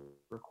that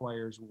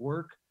requires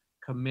work,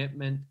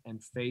 commitment,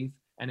 and faith,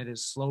 and it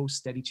is slow,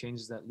 steady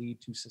changes that lead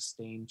to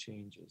sustained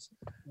changes.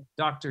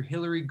 Dr.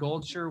 Hillary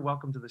Goldsher,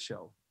 welcome to the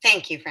show.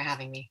 Thank you for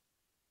having me.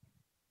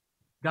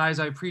 Guys,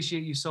 I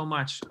appreciate you so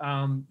much.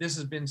 This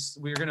has been,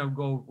 we're gonna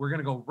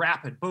go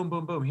rapid, boom,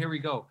 boom, boom, here we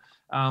go.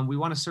 We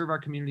wanna serve our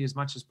community as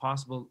much as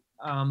possible.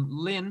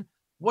 Lynn,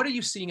 what are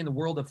you seeing in the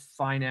world of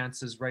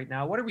finances right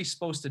now? What are we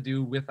supposed to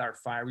do with our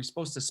fire? Are we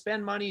supposed to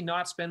spend money,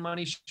 not spend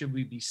money? Should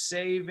we be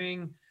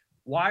saving?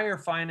 Why are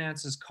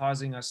finances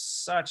causing us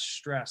such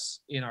stress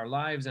in our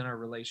lives and our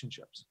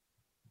relationships?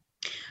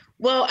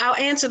 Well, I'll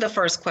answer the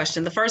first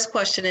question. The first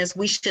question is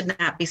we should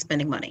not be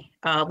spending money.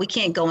 We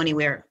can't go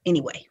anywhere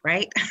anyway,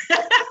 right?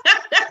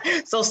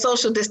 So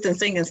social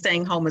distancing and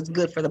staying home is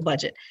good for the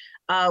budget.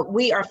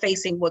 We are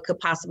facing what could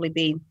possibly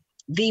be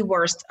the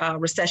worst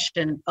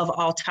recession of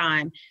all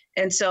time.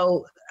 And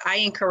so I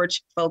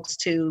encourage folks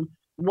to,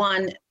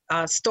 one,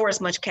 store as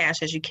much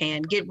cash as you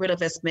can, get rid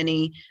of as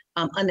many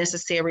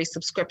unnecessary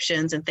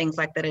subscriptions and things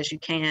like that as you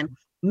can,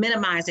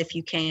 minimize if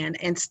you can,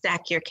 and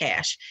stack your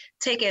cash.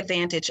 Take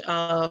advantage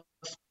of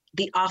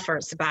the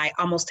offers by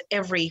almost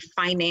every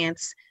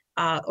finance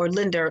or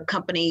lender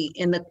company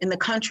in the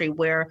country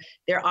where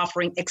they're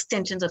offering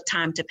extensions of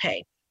time to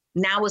pay.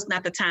 Now is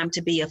not the time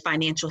to be a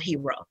financial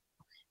hero.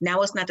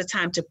 Now is not the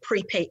time to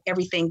prepay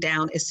everything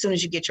down as soon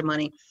as you get your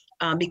money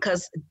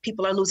because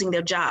people are losing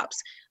their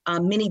jobs.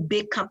 Many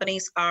big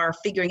companies are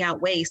figuring out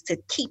ways to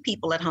keep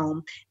people at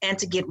home and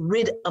to get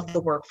rid of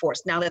the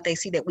workforce now that they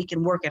see that we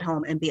can work at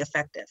home and be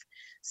effective.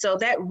 So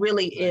that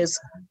really is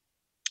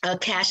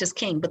cash is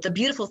king. But the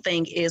beautiful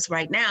thing is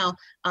right now,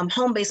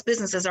 home-based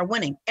businesses are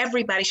winning.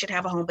 Everybody should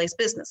have a home-based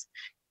business.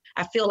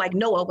 I feel like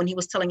Noah when he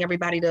was telling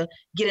everybody to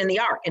get in the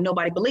ark and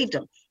nobody believed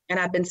him. And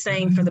I've been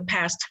saying for the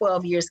past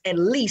 12 years, at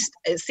least,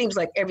 it seems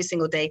like every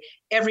single day,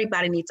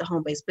 everybody needs a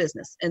home-based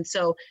business. And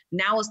so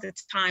now is the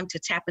time to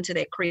tap into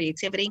that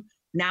creativity.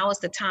 Now is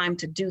the time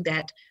to do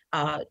that,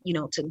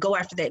 to go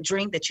after that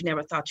dream that you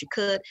never thought you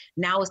could.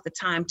 Now is the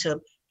time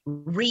to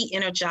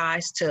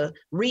re-energize, to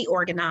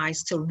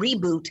reorganize, to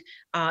reboot,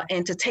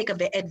 and to take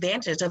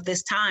advantage of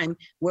this time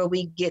where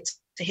we get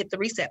to hit the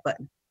reset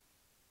button.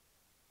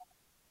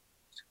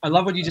 I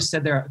love what you just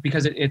said there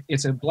because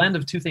it's a blend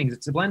of two things.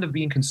 It's a blend of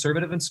being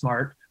conservative and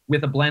smart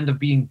with a blend of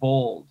being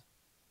bold,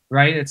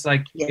 right? It's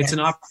like, yes.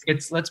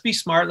 Let's be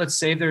smart. Let's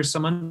say there's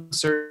some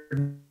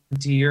uncertainty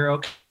here.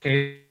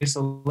 Okay,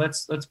 so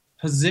let's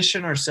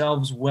position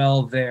ourselves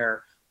well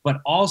there, but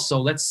also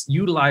let's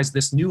utilize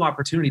this new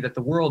opportunity that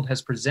the world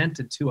has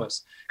presented to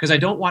us. Because I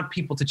don't want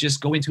people to just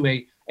go into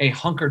a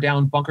hunker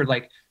down bunker,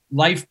 like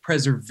life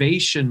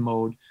preservation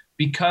mode,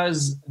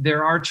 because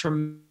there are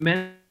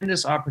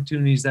tremendous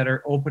opportunities that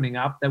are opening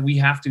up that we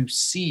have to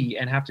see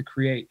and have to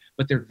create,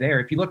 but they're there.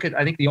 If you look at,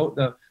 I think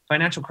the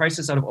financial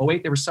crisis out of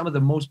 2008, there were some of the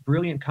most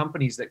brilliant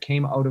companies that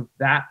came out of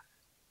that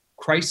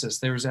crisis.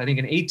 There was, I think,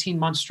 an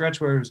 18-month stretch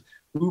where it was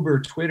Uber,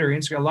 Twitter,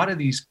 Instagram, a lot of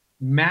these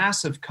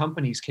massive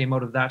companies came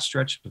out of that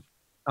stretch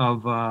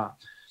of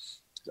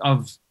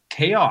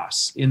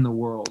chaos in the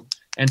world.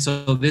 And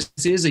so this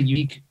is a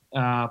unique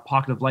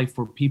pocket of life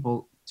for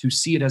people to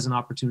see it as an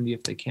opportunity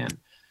if they can.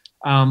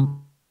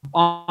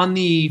 On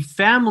the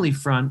family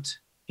front,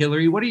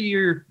 Hillary, what are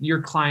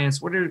your clients?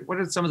 What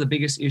are some of the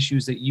biggest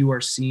issues that you are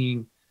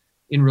seeing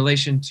in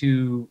relation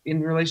to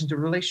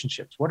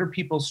relationships? What are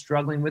people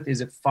struggling with?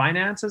 Is it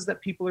finances that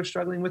people are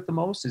struggling with the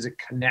most? Is it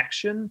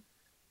connection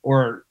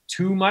or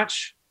too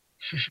much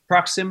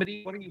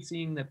proximity? What are you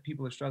seeing that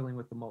people are struggling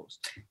with the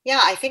most?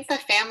 Yeah, I think the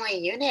family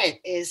unit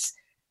is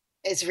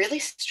really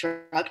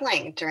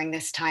struggling during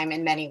this time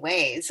in many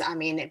ways. I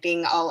mean,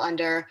 being all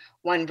under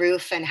one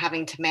roof and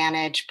having to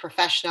manage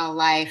professional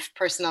life,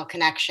 personal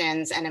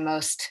connections, and in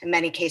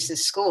many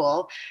cases,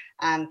 school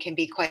can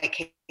be quite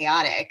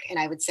chaotic. And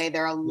I would say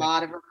there are a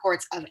lot of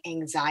reports of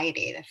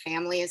anxiety. The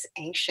family is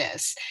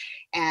anxious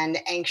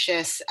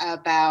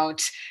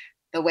about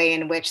the way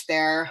in which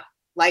their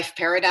life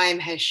paradigm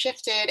has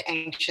shifted,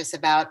 anxious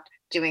about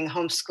doing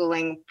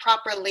homeschooling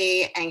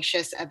properly,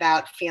 anxious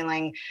about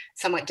feeling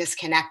somewhat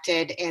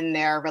disconnected in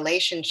their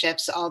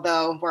relationships.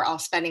 Although we're all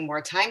spending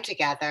more time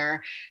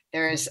together,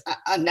 there's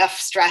enough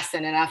stress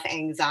and enough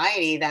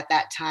anxiety that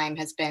time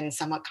has been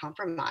somewhat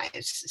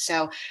compromised.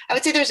 So I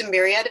would say there's a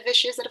myriad of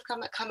issues that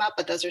have come up,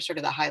 but those are sort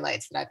of the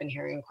highlights that I've been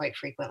hearing quite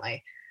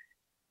frequently.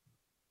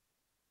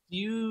 Do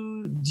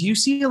you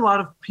see a lot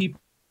of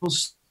people,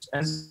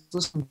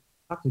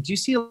 do you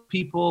see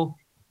people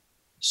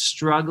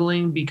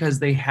struggling because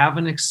they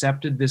haven't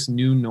accepted this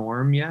new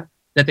norm yet?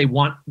 that they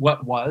want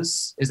what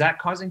was? Is that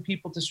causing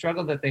people to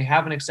struggle, that they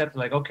haven't accepted,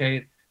 like,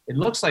 okay, it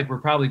looks like we're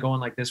probably going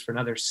like this for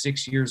another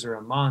 6 years or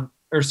a month,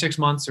 or 6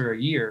 months or a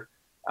year.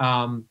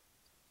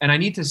 And I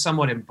need to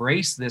somewhat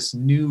embrace this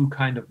new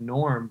kind of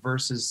norm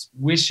versus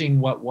wishing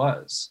what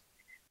was.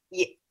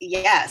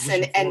 Yes.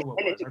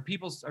 Are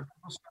people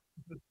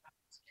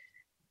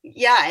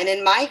yeah. And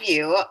in my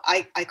view,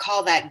 I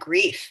call that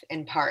grief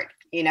in part,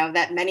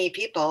 that many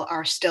people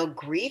are still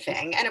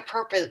grieving, and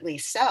appropriately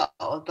so,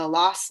 the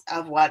loss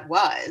of what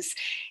was.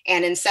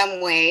 And in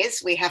some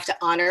ways, we have to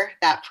honor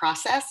that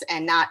process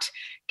and not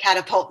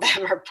catapult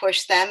them or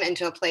push them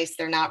into a place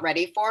they're not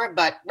ready for.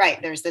 But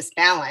right, there's this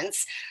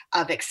balance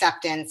of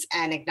acceptance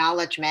and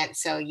acknowledgement,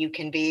 so you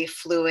can be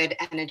fluid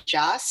and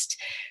adjust.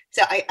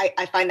 So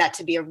I find that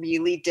to be a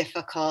really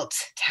difficult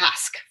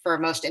task for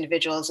most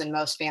individuals and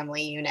most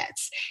family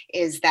units,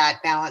 is that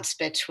balance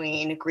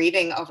between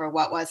grieving over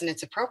what was, and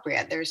it's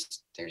appropriate.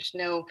 There's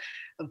no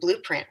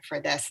blueprint for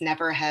this.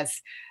 Never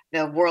has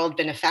the world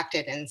been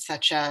affected in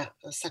such a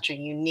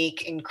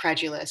unique,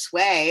 incredulous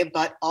way.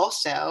 But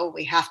also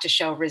we have to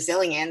show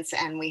resilience,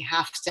 and we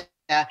have to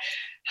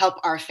help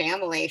our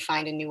family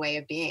find a new way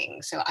of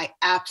being. So I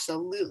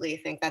absolutely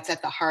think that's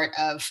at the heart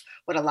of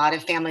what a lot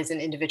of families and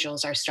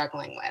individuals are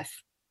struggling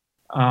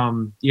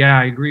with. Yeah,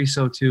 I agree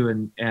so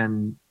too.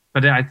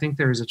 But I think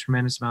there is a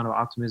tremendous amount of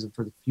optimism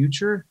for the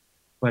future,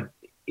 but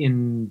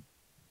in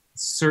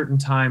certain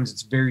times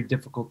it's very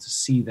difficult to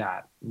see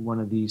that. One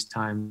of these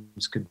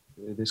times could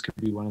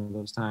be one of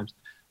those times.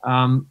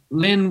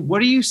 Lynn,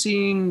 what are you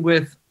seeing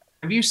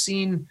have you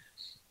seen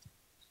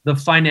the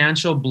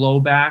financial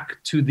blowback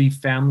to the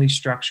family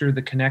structure,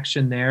 the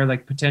connection there?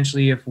 Like,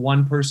 potentially if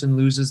one person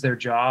loses their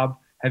job,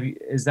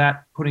 is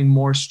that putting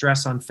more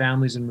stress on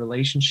families and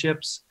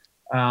relationships?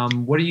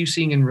 What are you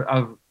seeing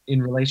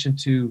in relation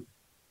to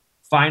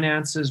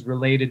finances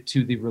related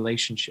to the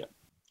relationship?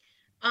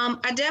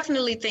 I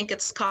definitely think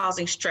it's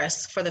causing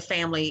stress for the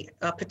family,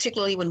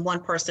 particularly when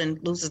one person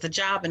loses the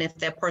job, and if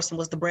that person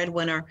was the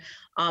breadwinner.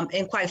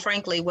 And quite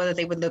frankly, whether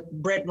they were the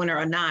breadwinner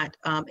or not,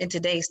 in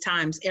today's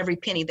times, every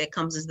penny that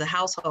comes into the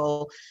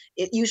household,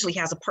 it usually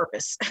has a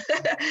purpose.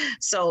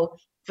 So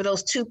for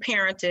those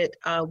two-parented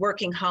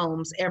working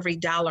homes, every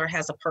dollar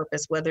has a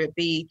purpose, whether it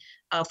be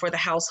for the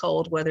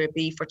household, whether it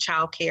be for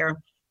childcare,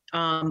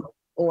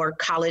 or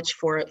college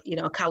for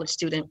a college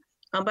student.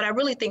 But I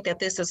really think that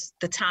this is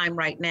the time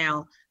right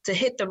now to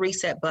hit the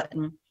reset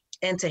button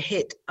and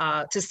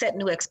to set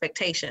new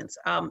expectations.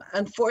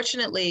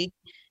 Unfortunately,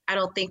 I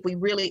don't think we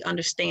really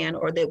understand,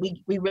 or that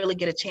we really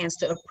get a chance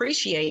to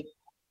appreciate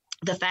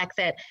the fact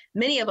that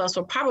many of us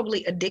were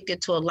probably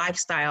addicted to a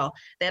lifestyle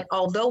that,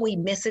 although we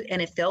miss it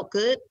and it felt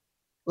good,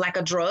 like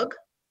a drug,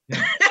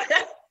 yeah.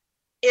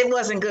 It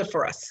wasn't good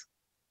for us,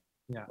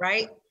 yeah.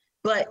 Right?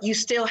 But you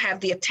still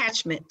have the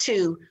attachment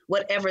to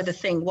whatever the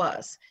thing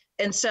was.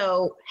 And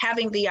so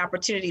having the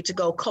opportunity to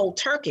go cold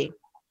turkey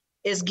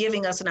is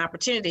giving us an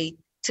opportunity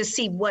to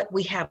see what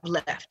we have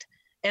left.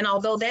 And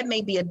although that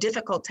may be a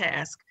difficult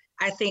task,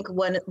 I think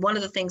one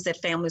of the things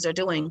that families are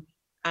doing,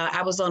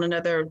 I was on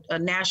another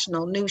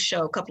national news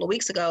show a couple of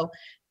weeks ago,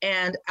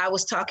 and I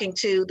was talking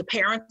to the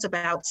parents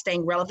about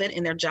staying relevant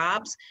in their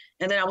jobs.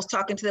 And then I was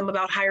talking to them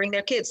about hiring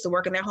their kids to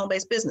work in their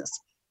home-based business.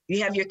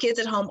 You have your kids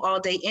at home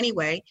all day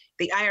anyway.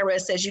 The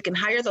IRS says you can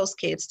hire those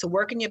kids to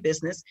work in your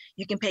business.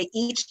 You can pay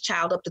each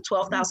child up to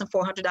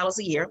 $12,400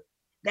 a year.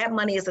 That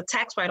money is a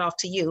tax write-off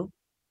to you.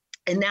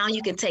 And now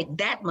you can take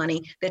that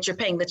money that you're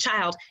paying the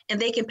child, and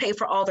they can pay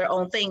for all their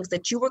own things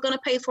that you were going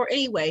to pay for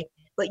anyway,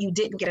 but you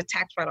didn't get a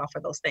tax write-off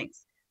for those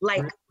things,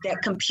 like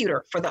that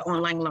computer for the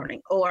online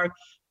learning, or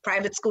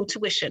private school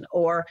tuition,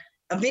 or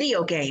a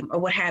video game, or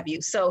what have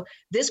you. So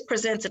this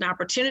presents an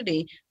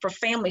opportunity for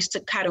families to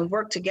kind of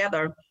work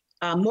together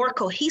more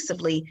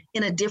cohesively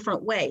in a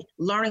different way,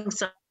 learning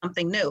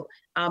something new.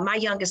 My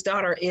youngest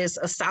daughter is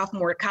a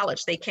sophomore at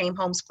college. They came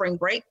home spring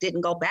break,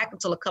 didn't go back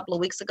until a couple of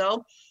weeks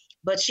ago,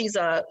 but she's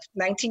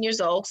 19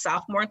 years old,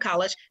 sophomore in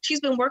college. She's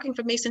been working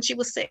for me since she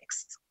was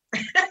 6.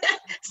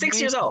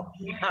 6 years old.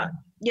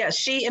 Yeah,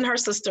 she and her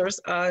sisters,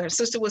 her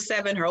sister was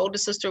 7, her older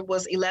sister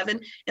was 11,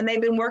 and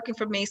they've been working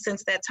for me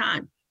since that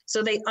time.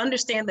 So they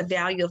understand the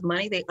value of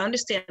money. They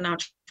understand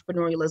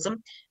entrepreneurialism.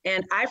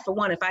 And I, for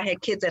one, if I had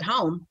kids at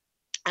home,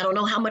 I don't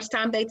know how much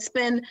time they'd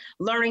spend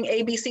learning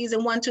ABCs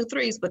and 1, 2,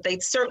 3s, but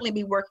they'd certainly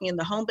be working in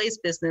the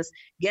home-based business,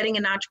 getting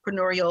an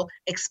entrepreneurial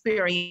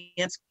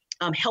experience,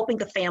 helping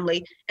the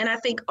family. And I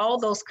think all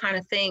those kind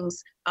of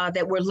things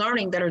that we're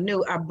learning that are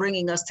new are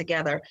bringing us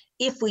together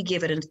if we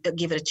give it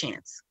a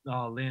chance.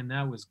 Oh, Lynn,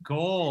 that was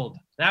gold.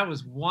 That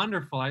was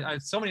wonderful.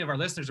 So many of our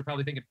listeners are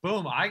probably thinking,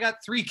 boom, I got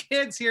 3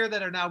 kids here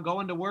that are now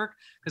going to work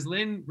because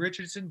Lynn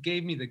Richardson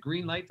gave me the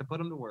green light to put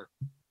them to work.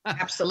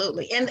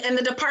 Absolutely. And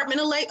the Department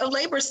of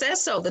Labor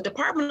says so. The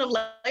Department of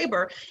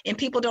Labor, and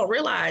people don't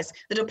realize,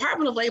 the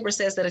Department of Labor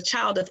says that a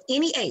child of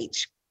any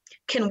age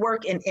can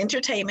work in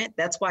entertainment.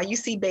 That's why you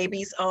see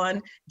babies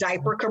on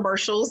diaper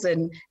commercials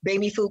and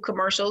baby food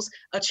commercials.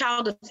 A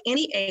child of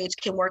any age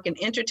can work in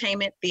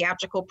entertainment,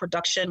 theatrical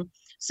production.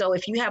 So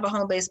if you have a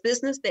home-based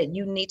business that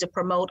you need to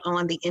promote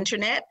on the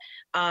internet,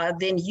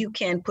 then you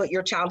can put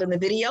your child in the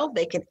video.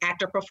 They can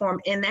act or perform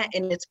in that,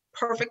 and it's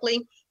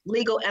perfectly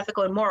legal,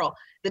 ethical, and moral.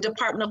 The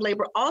Department of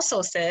Labor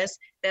also says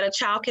that a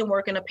child can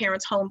work in a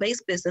parent's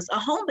home-based business, a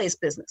home-based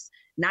business,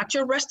 not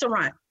your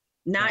restaurant,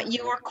 not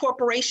your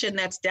corporation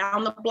that's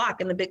down the block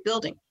in the big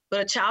building,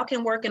 but a child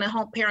can work in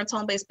a parent's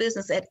home-based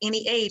business at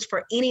any age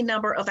for any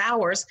number of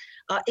hours,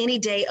 any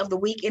day of the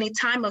week, any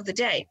time of the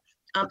day,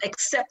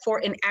 except for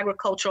in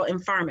agricultural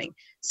and farming.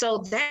 So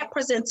that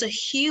presents a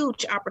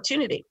huge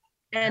opportunity.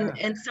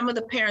 And some of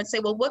the parents say,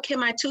 well, what can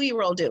my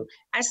 2-year-old do?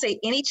 I say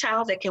any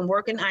child that can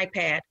work an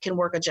iPad can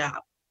work a job.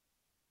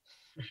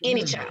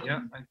 Any child. Yeah.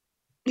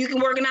 You can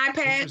work an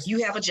iPad,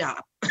 you have a job.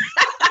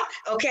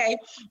 Okay.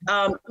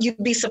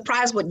 You'd be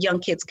surprised what young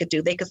kids could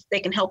do. They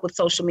can help with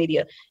social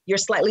media. Your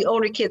slightly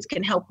older kids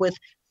can help with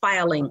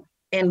filing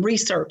and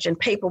research and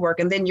paperwork.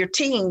 And then your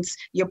teens,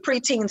 your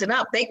preteens and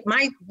up,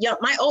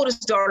 my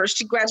oldest daughter,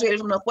 she graduated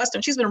from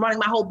Northwestern. She's been running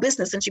my whole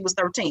business since she was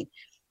 13,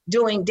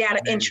 doing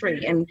data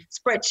entry and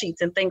spreadsheets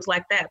and things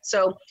like that.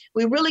 So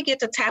we really get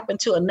to tap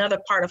into another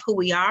part of who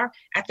we are.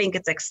 I think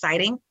it's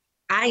exciting.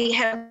 I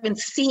haven't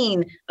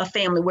seen a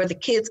family where the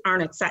kids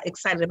aren't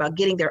excited about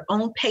getting their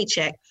own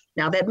paycheck.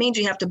 Now that means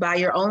you have to buy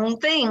your own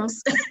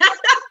things,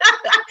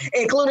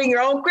 including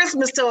your own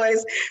Christmas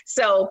toys.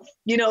 So,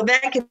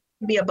 that can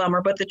be a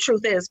bummer, but the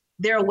truth is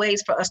there are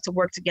ways for us to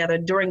work together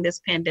during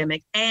this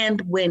pandemic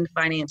and win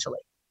financially.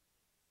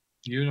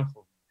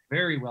 Beautiful.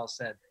 Very well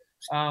said.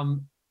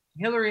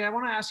 Hillary, I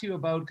want to ask you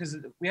about, because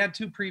we had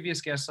 2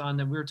 previous guests on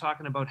that we were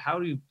talking about how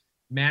to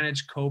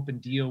manage, cope, and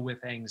deal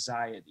with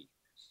anxiety.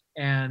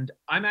 And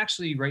I'm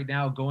actually right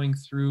now going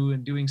through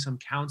and doing some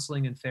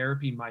counseling and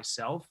therapy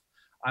myself.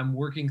 I'm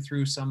working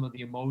through some of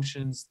the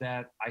emotions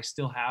that I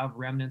still have,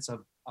 remnants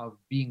of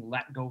being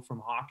let go from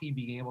hockey,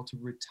 being able to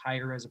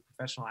retire as a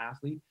professional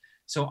athlete.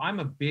 So I'm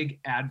a big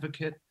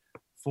advocate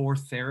for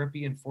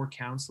therapy and for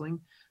counseling.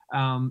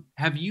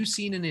 Have you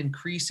seen an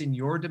increase in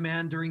your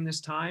demand during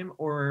this time,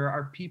 or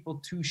are people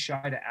too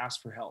shy to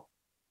ask for help?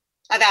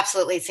 I've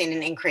absolutely seen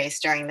an increase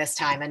during this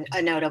time, and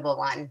a notable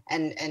one.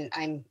 And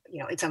I'm,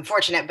 it's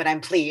unfortunate, but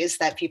I'm pleased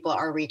that people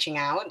are reaching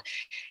out.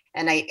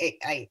 And I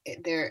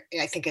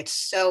think it's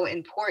so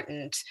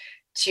important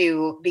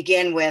to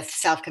begin with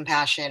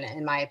self-compassion,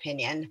 in my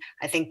opinion.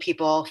 I think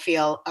people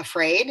feel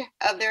afraid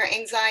of their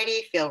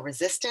anxiety, feel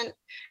resistant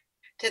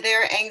to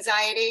their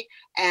anxiety.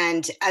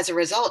 And as a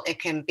result, it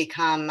can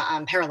become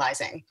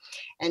paralyzing.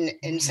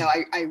 And so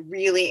I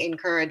really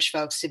encourage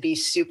folks to be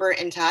super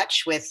in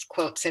touch with,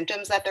 quote,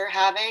 symptoms that they're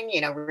having,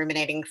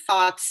 ruminating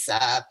thoughts,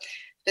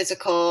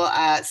 physical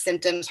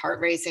symptoms, heart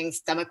racing,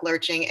 stomach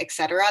lurching, et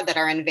cetera, that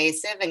are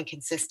invasive and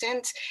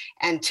consistent.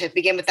 And to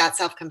begin with that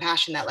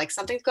self-compassion that, like,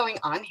 something's going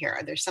on here.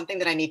 There's something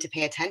that I need to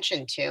pay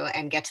attention to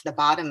and get to the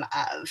bottom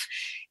of.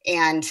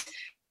 And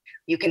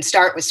you can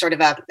start with sort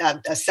of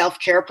a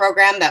self-care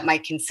program that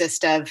might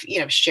consist of,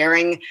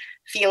 sharing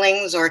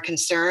feelings or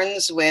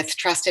concerns with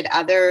trusted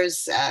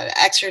others,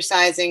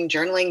 exercising,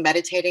 journaling,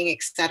 meditating, et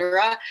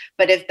cetera.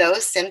 But if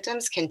those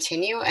symptoms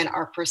continue and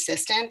are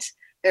persistent,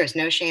 there's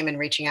no shame in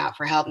reaching out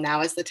for help.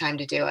 Now is the time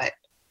to do it.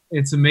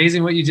 It's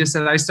amazing what you just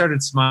said. I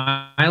started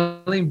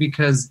smiling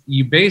because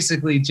you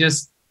basically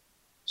just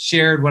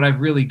shared what I've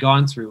really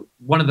gone through.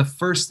 One of the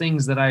first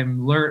things that I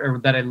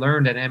learned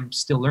and am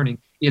still learning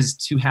is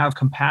to have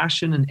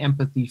compassion and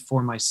empathy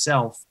for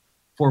myself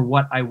for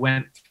what I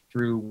went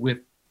through with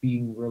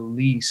being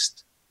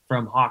released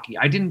from hockey.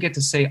 I didn't get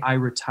to say, I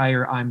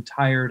retire, I'm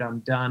tired, I'm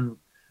done.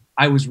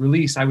 I was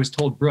released. I was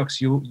told,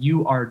 Brooks,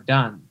 you are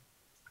done.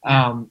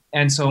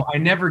 And so I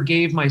never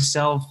gave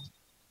myself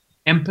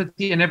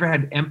empathy. I never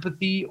had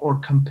empathy or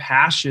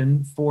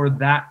compassion for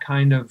that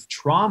kind of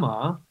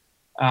trauma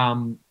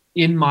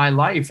in my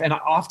life. And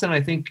often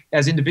I think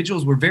as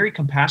individuals, we're very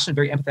compassionate,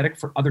 very empathetic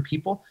for other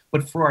people,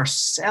 but for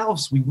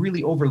ourselves, we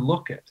really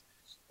overlook it.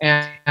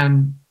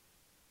 And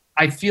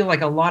I feel like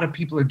a lot of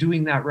people are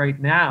doing that right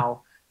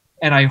now.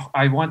 And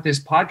I want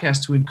this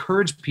podcast to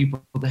encourage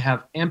people to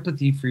have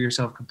empathy for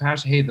yourself,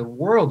 compassion. Hey, the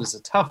world is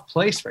a tough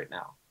place right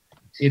now.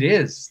 It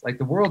is. Like,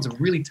 the world's a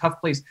really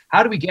tough place.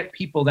 How do we get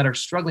people that are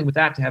struggling with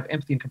that to have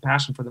empathy and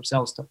compassion for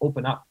themselves to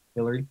open up,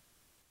 Hillary?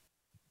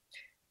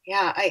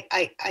 Yeah,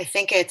 I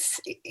think it's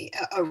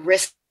a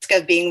risk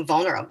of being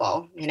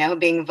vulnerable,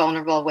 being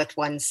vulnerable with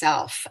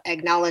oneself,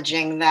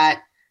 acknowledging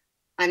that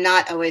I'm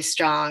not always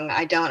strong.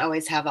 I don't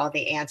always have all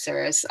the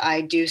answers.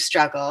 I do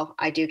struggle.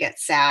 I do get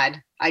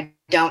sad. I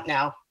don't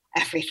know.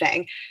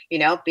 everything.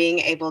 Being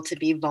able to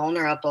be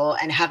vulnerable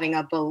and having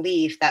a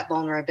belief that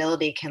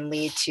vulnerability can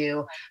lead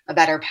to a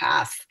better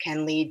path,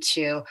 can lead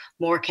to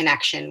more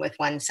connection with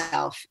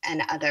oneself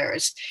and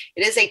others.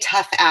 It is a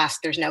tough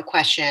ask, there's no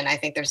question. I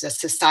think there's a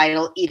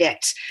societal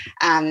edict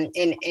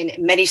in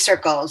many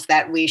circles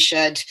that we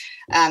should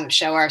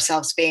show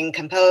ourselves being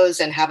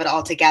composed and have it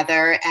all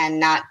together and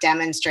not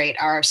demonstrate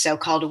our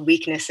so-called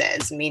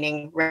weaknesses,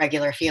 meaning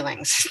regular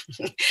feelings.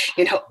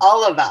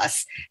 All of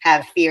us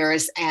have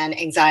fears and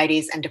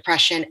anxieties and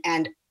depression,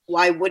 and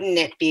why wouldn't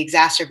it be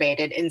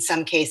exacerbated in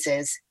some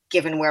cases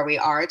given where we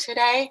are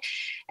today?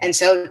 And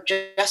so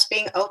just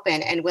being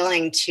open and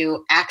willing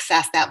to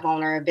access that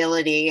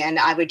vulnerability. And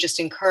I would just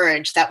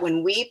encourage that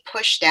when we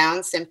push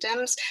down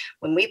symptoms,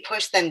 when we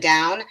push them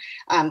down,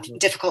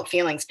 difficult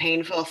feelings,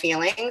 painful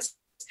feelings,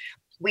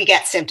 we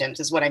get symptoms,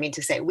 is what I mean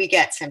to say. We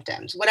get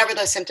symptoms, whatever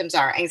those symptoms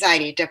are: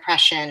 anxiety,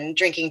 depression,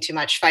 drinking too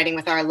much, fighting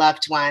with our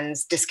loved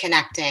ones,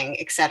 disconnecting,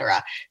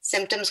 etc.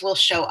 Symptoms will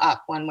show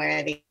up one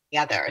way or the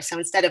other. So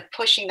instead of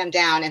pushing them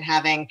down and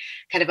having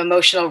kind of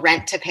emotional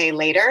rent to pay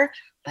later,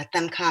 let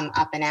them come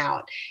up and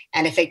out.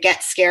 And if it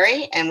gets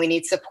scary and we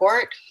need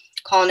support,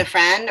 call in a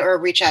friend or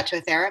reach out to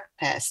a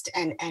therapist.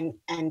 And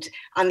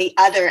on the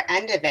other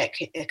end of it,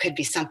 it could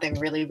be something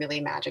really,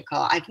 really magical.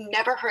 I've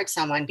never heard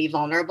someone be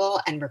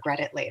vulnerable and regret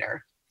it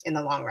later in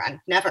the long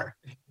run. Never.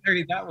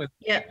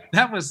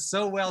 That was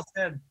so well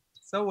said.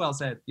 So well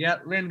said. Yeah,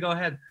 Lynn, go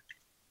ahead.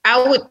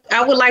 I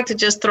would like to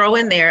just throw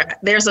in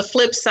there's a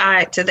flip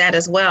side to that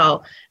as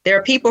well. There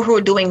are people who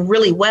are doing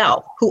really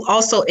well who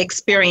also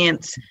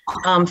experience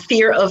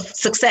fear of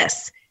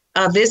success.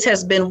 This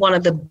has been one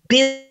of the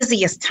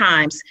busiest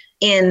times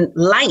in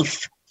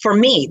life for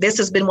me. This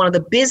has been one of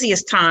the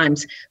busiest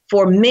times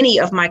for many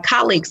of my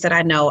colleagues that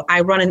I know.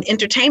 I run an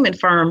entertainment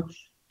firm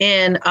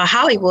in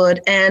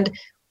Hollywood, and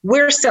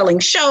we're selling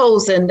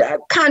shows and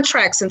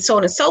contracts and so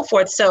on and so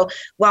forth. So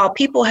while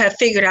people have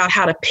figured out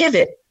how to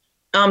pivot,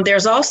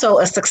 there's also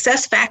a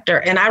success factor.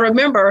 And I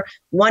remember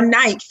one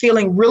night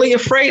feeling really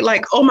afraid,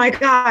 like, oh my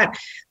God,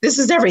 this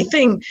is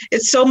everything.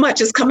 It's so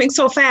much, it's coming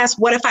so fast.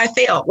 What if I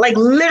fail? Like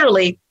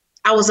literally,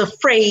 I was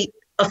afraid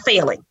of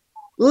failing,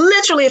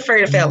 literally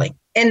afraid of failing.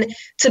 And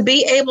to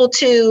be able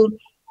to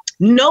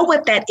know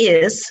what that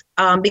is,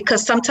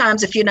 because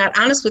sometimes if you're not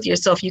honest with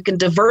yourself, you can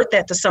divert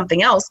that to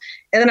something else.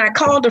 And then I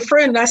called a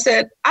friend and I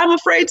said, I'm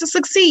afraid to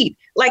succeed.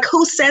 Like,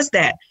 who says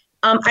that?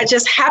 I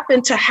just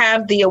happened to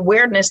have the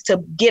awareness to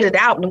get it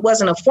out. And it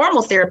wasn't a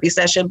formal therapy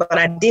session, but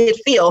I did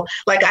feel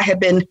like I had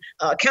been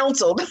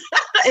counseled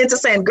into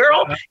saying,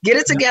 girl, get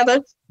it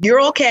together. You're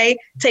okay.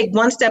 Take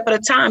one step at a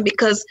time.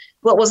 Because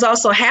what was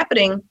also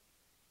happening,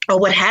 or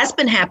what has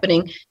been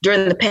happening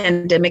during the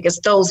pandemic, is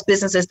those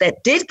businesses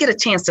that did get a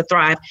chance to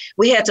thrive,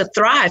 we had to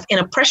thrive in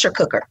a pressure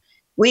cooker.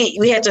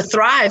 We had to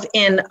thrive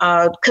in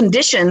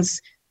conditions.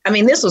 I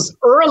mean, this was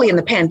early in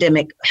the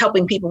pandemic,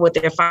 helping people with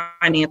their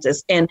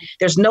finances, and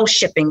there's no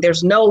shipping,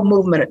 there's no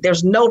movement,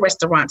 there's no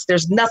restaurants,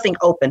 there's nothing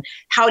open.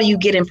 How do you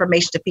get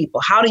information to people?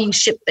 How do you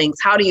ship things?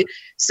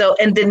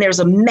 And then there's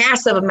a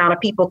massive amount of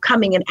people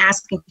coming and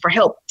asking for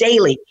help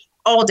daily,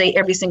 all day,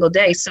 every single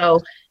day. So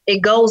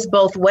it goes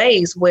both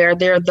ways, where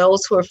there are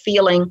those who are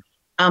feeling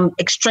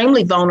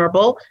extremely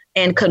vulnerable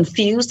and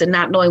confused and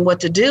not knowing what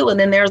to do. And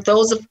then there's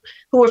those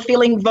who are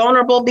feeling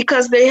vulnerable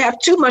because they have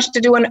too much to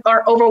do and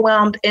are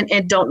overwhelmed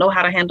and don't know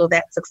how to handle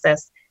that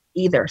success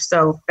either.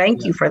 So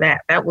thank you for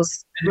that. That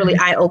was really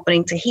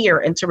eye-opening to hear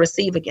and to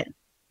receive again.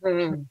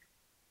 I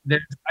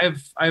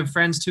have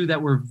friends too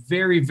that were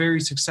very, very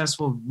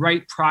successful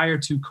right prior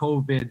to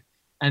COVID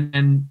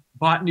and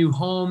bought new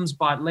homes,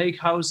 bought lake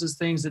houses,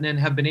 things, and then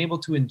have been able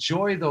to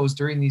enjoy those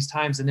during these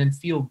times and then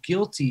feel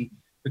guilty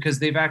because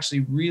they've actually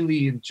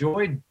really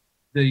enjoyed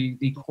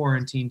the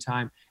quarantine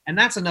time. And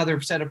that's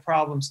another set of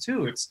problems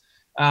too. It's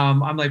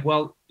I'm like,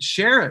 well,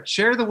 share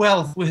the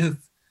wealth with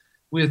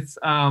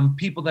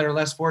people that are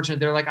less fortunate.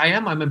 They're like,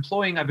 I've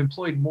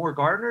employed more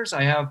gardeners.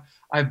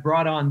 I've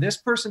brought on this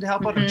person to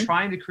help out. I'm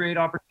trying to create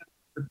opportunities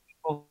for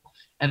people.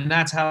 And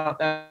that's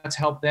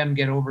helped them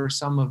get over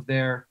some of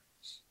their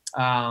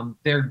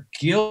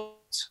guilt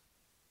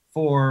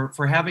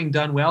for having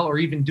done well or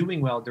even doing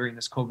well during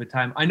this COVID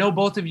time. I know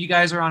both of you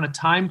guys are on a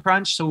time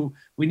crunch, so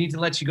we need to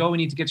let you go. We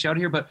need to get you out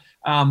of here, but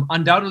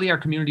undoubtedly our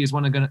community is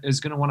going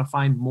to want to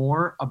find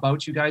more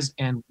about you guys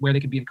and where they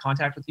can be in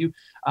contact with you.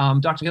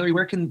 Dr. Hillary,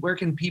 where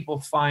can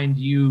people find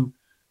you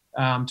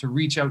to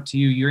reach out to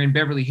you? You're in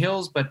Beverly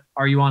Hills, but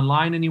are you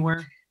online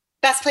anywhere?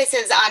 Best place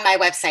is on my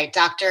website,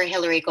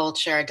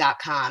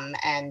 drhillarygoldsher.com,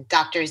 and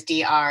doctors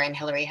DR and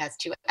Hillary has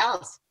 2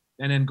 L's.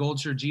 And then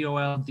Goldsher,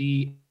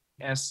 GOLDSHER.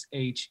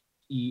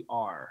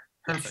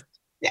 Perfect.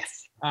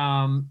 Yes.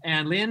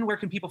 And Lynn, where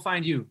can people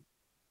find you?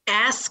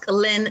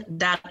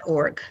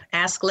 AskLynn.org.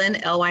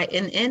 AskLynn,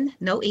 LYNN,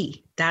 no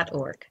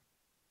E.org.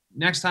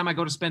 Next time I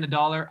go to spend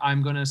 $1,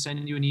 I'm going to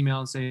send you an email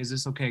and say, is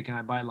this okay? Can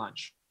I buy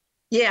lunch?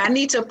 Yeah, I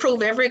need to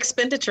approve every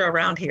expenditure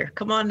around here.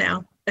 Come on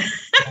now.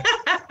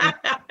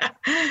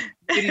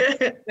 Thank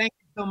you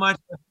so much.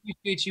 I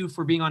appreciate you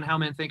for being on How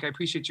Men Think. I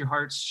appreciate your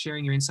hearts,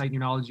 sharing your insight, your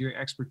knowledge, your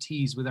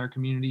expertise with our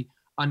community.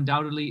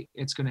 Undoubtedly,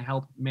 it's going to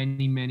help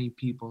many, many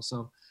people.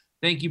 So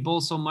thank you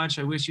both so much.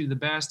 I wish you the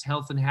best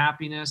health and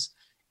happiness.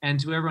 And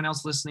to everyone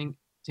else listening,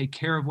 take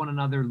care of one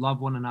another,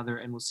 love one another,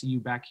 and we'll see you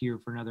back here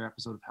for another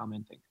episode of How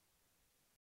Men Think.